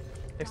engagement.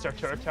 It's their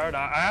turret card.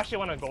 I actually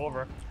want to go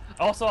over.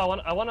 Also,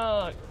 I want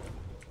to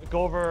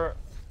go over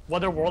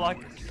whether Warlock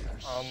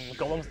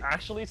golems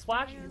actually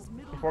splash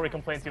before we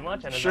complain too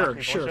much. And sure,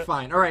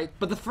 fine. All right,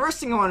 but the first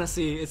thing I want to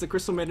see is a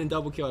Crystal Maiden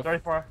double kill.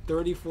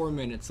 34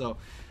 minutes. So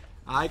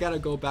I gotta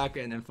go back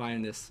and then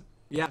find this.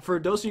 Yeah, for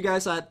those of you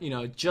guys that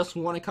just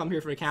want to come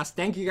here for the cast,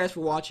 thank you guys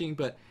for watching.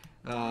 But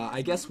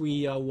I guess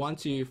we want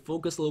to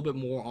focus a little bit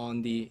more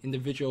on the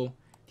individual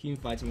team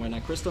fights and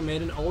whatnot. Crystal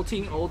Maiden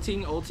ulting.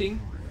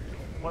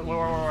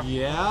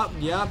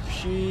 Yep,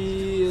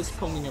 she is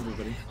ponging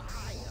everybody.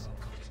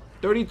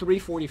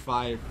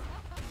 33-45.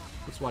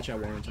 Let's watch that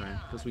one more time,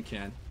 because we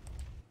can.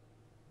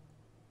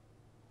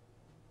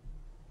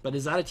 But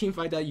is that a team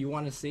fight that you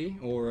want to see,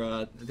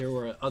 or there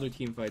were other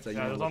team fights that you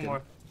want to look at? There's one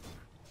more.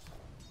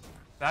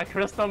 That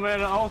Crystal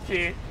Maiden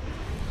ulti.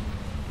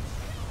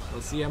 So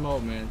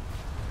CMO, man.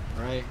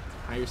 Alright,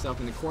 hide yourself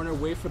in the corner,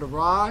 wait for the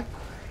rock.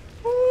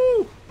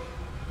 Woo!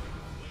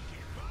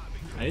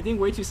 Anything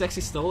way too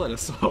sexy stole at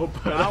us, so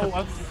but that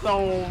was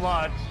so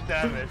much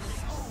damage.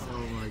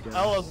 Oh my god.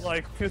 That was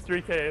like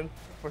 2-3k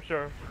for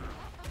sure.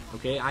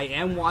 Okay, I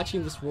am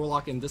watching this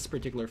Warlock in this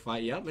particular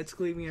fight. Yep, it's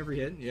cleaving every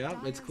hit.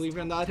 Yep, it's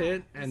cleaving that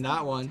hit and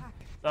that one.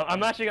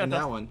 I'm actually gonna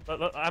test that one.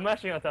 I'm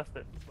actually gonna test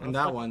it. And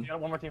that one.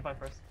 One more team fight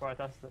first before I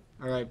test it.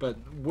 Alright, but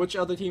which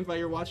other team fight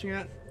you're watching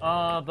at?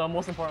 The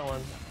most important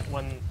one,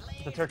 when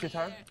the Turkey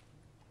Tower.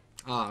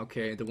 Ah,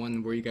 okay, the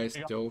one where you guys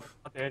dove.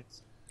 Okay,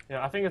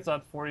 yeah, I think it's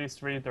at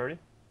 43-30.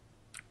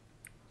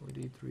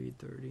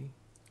 43-30.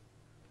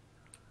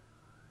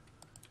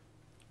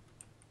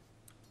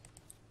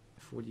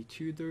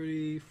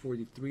 42-30,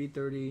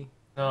 43-30.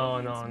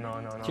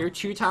 No. Tier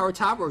 2 tower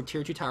top or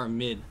tier 2 tower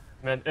mid?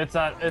 Mid. It's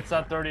at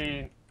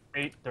 38-30.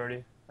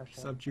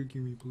 Stop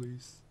juking me,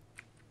 please.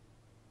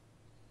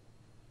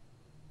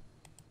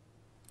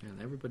 Man,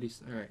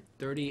 everybody's alright.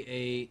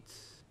 38.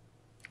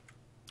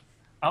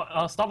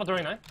 I'll stop at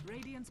 39.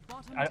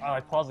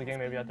 I pause the game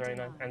maybe at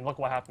 39 and look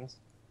what happens.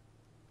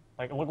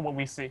 Like look at what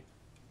we see.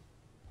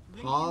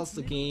 Pause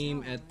the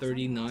game at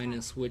 39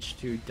 and switch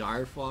to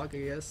Dire Fog, I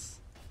guess.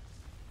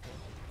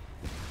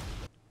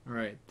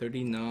 Alright,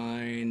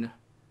 39.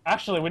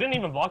 Actually, we didn't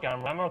even block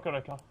Amro. Amro could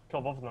have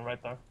killed both of them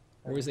right there.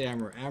 Where's the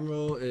Amro?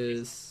 Amro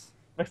is...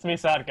 Makes me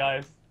sad,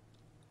 guys.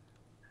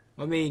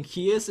 I mean,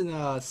 he is in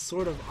a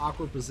sort of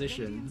awkward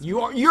position.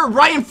 You're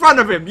right in front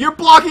of him. You're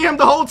blocking him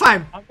the whole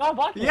time. I'm not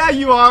blocking. Yeah,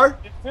 you are.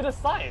 It's to the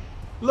side.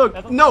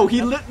 Look, no,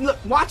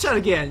 look, watch that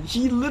again.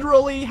 He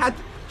literally had.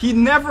 He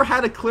never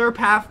had a clear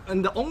path,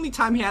 and the only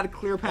time he had a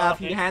clear path,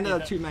 he handed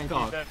a two-man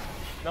call.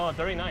 No,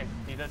 39.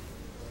 He did.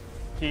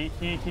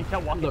 He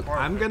kept walking Look, forward.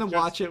 I'm gonna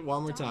watch it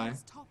one more time.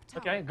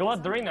 Okay, go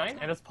at 39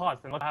 and just pause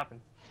and look what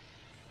happens.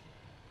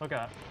 Look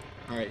at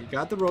that. Alright, you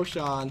got the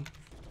Roshan.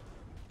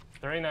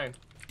 39.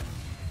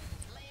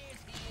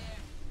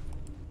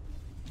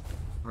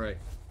 Alright,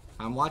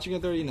 I'm watching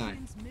at 39.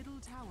 Radiant's middle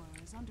tower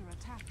is under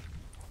attack.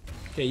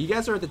 Okay, you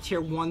guys are at the tier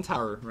 1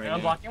 tower right And I'm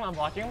now.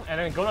 blocking him, and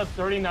then go to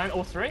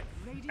 3903.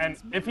 And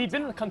if he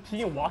didn't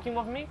continue walking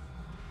with me,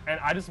 and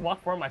I just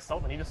walked for him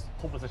myself, and he just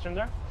hold position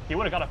there, he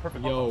would have got a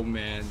perfect hook. Yo,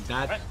 man,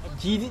 that Right.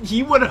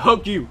 he would have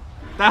hooked you.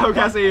 That hook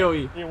has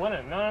AOE. He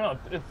wouldn't. No.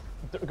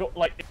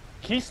 Like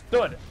he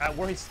stood at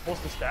where he's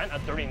supposed to stand at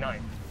 39,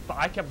 but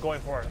I kept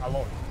going forward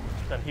alone.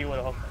 Then he would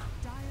have hooked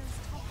me.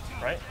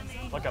 Right?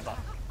 Look at that.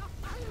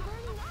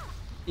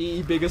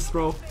 EE biggest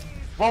throw.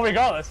 Well,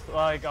 regardless,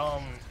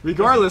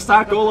 Regardless,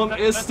 that golem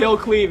is still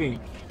cleaving.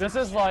 This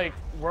is like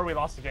where we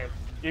lost the game.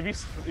 If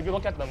you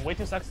look at them, Way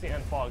Too Sexy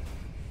and Fog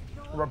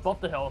were above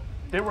the hill.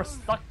 They were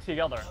stuck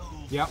together.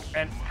 Yep.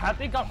 And had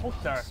they got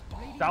hooked there,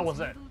 that was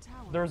it.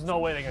 There's no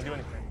way they can do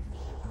anything.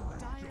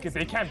 Because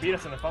they can't beat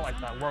us in a fight like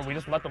that, where we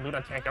just let them loot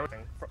and tank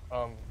everything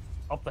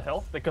up the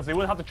hill. Because they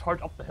would have to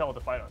charge up the hill to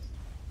fight us.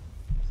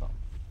 So.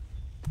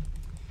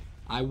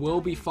 I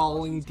will be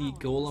following the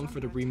golem for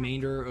the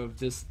remainder of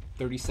this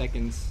 30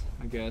 seconds,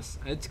 I guess.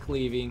 It's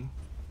cleaving.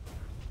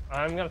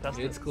 I'm gonna test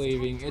It's it.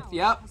 cleaving.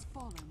 Yep.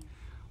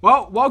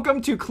 Well,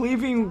 welcome to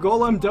Cleaving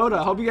Golem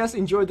Dota. Hope you guys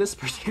enjoyed this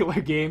particular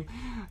game.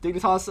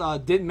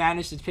 Dignitas did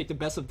manage to pick the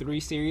best of 3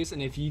 series,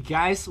 and if you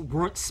guys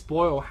weren't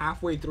spoiled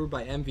halfway through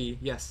by Envy,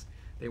 yes,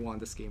 they won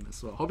this game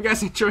as well. Hope you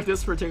guys enjoyed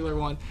this particular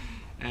one,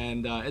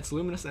 and it's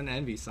Luminous and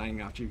Envy signing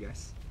out to you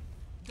guys.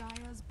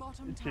 Dire's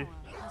bottom tower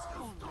has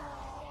fallen.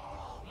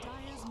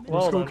 Dire's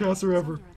Well middle done. tower is Caster ever. under